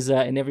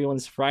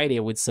everyone's Friday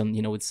with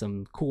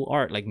some cool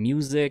art like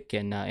music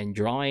and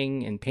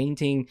drawing and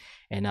painting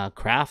and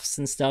crafts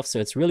and stuff. So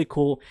it's really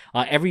cool.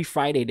 Every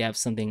Friday they have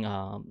something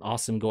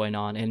awesome going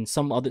on, and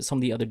some of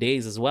the other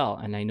days as well.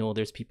 And I know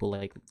there's people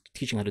like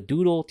teaching how to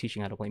doodle,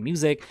 teaching how to play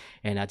music,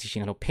 and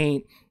teaching how to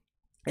paint.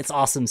 It's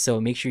awesome.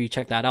 So make sure you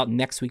check that out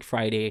next week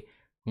Friday.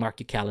 Mark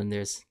your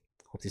calendars.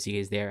 Hope to see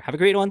you guys there. Have a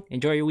great one.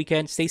 Enjoy your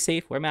weekend. Stay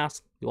safe. Wear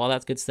masks. Do all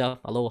that good stuff.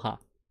 Aloha.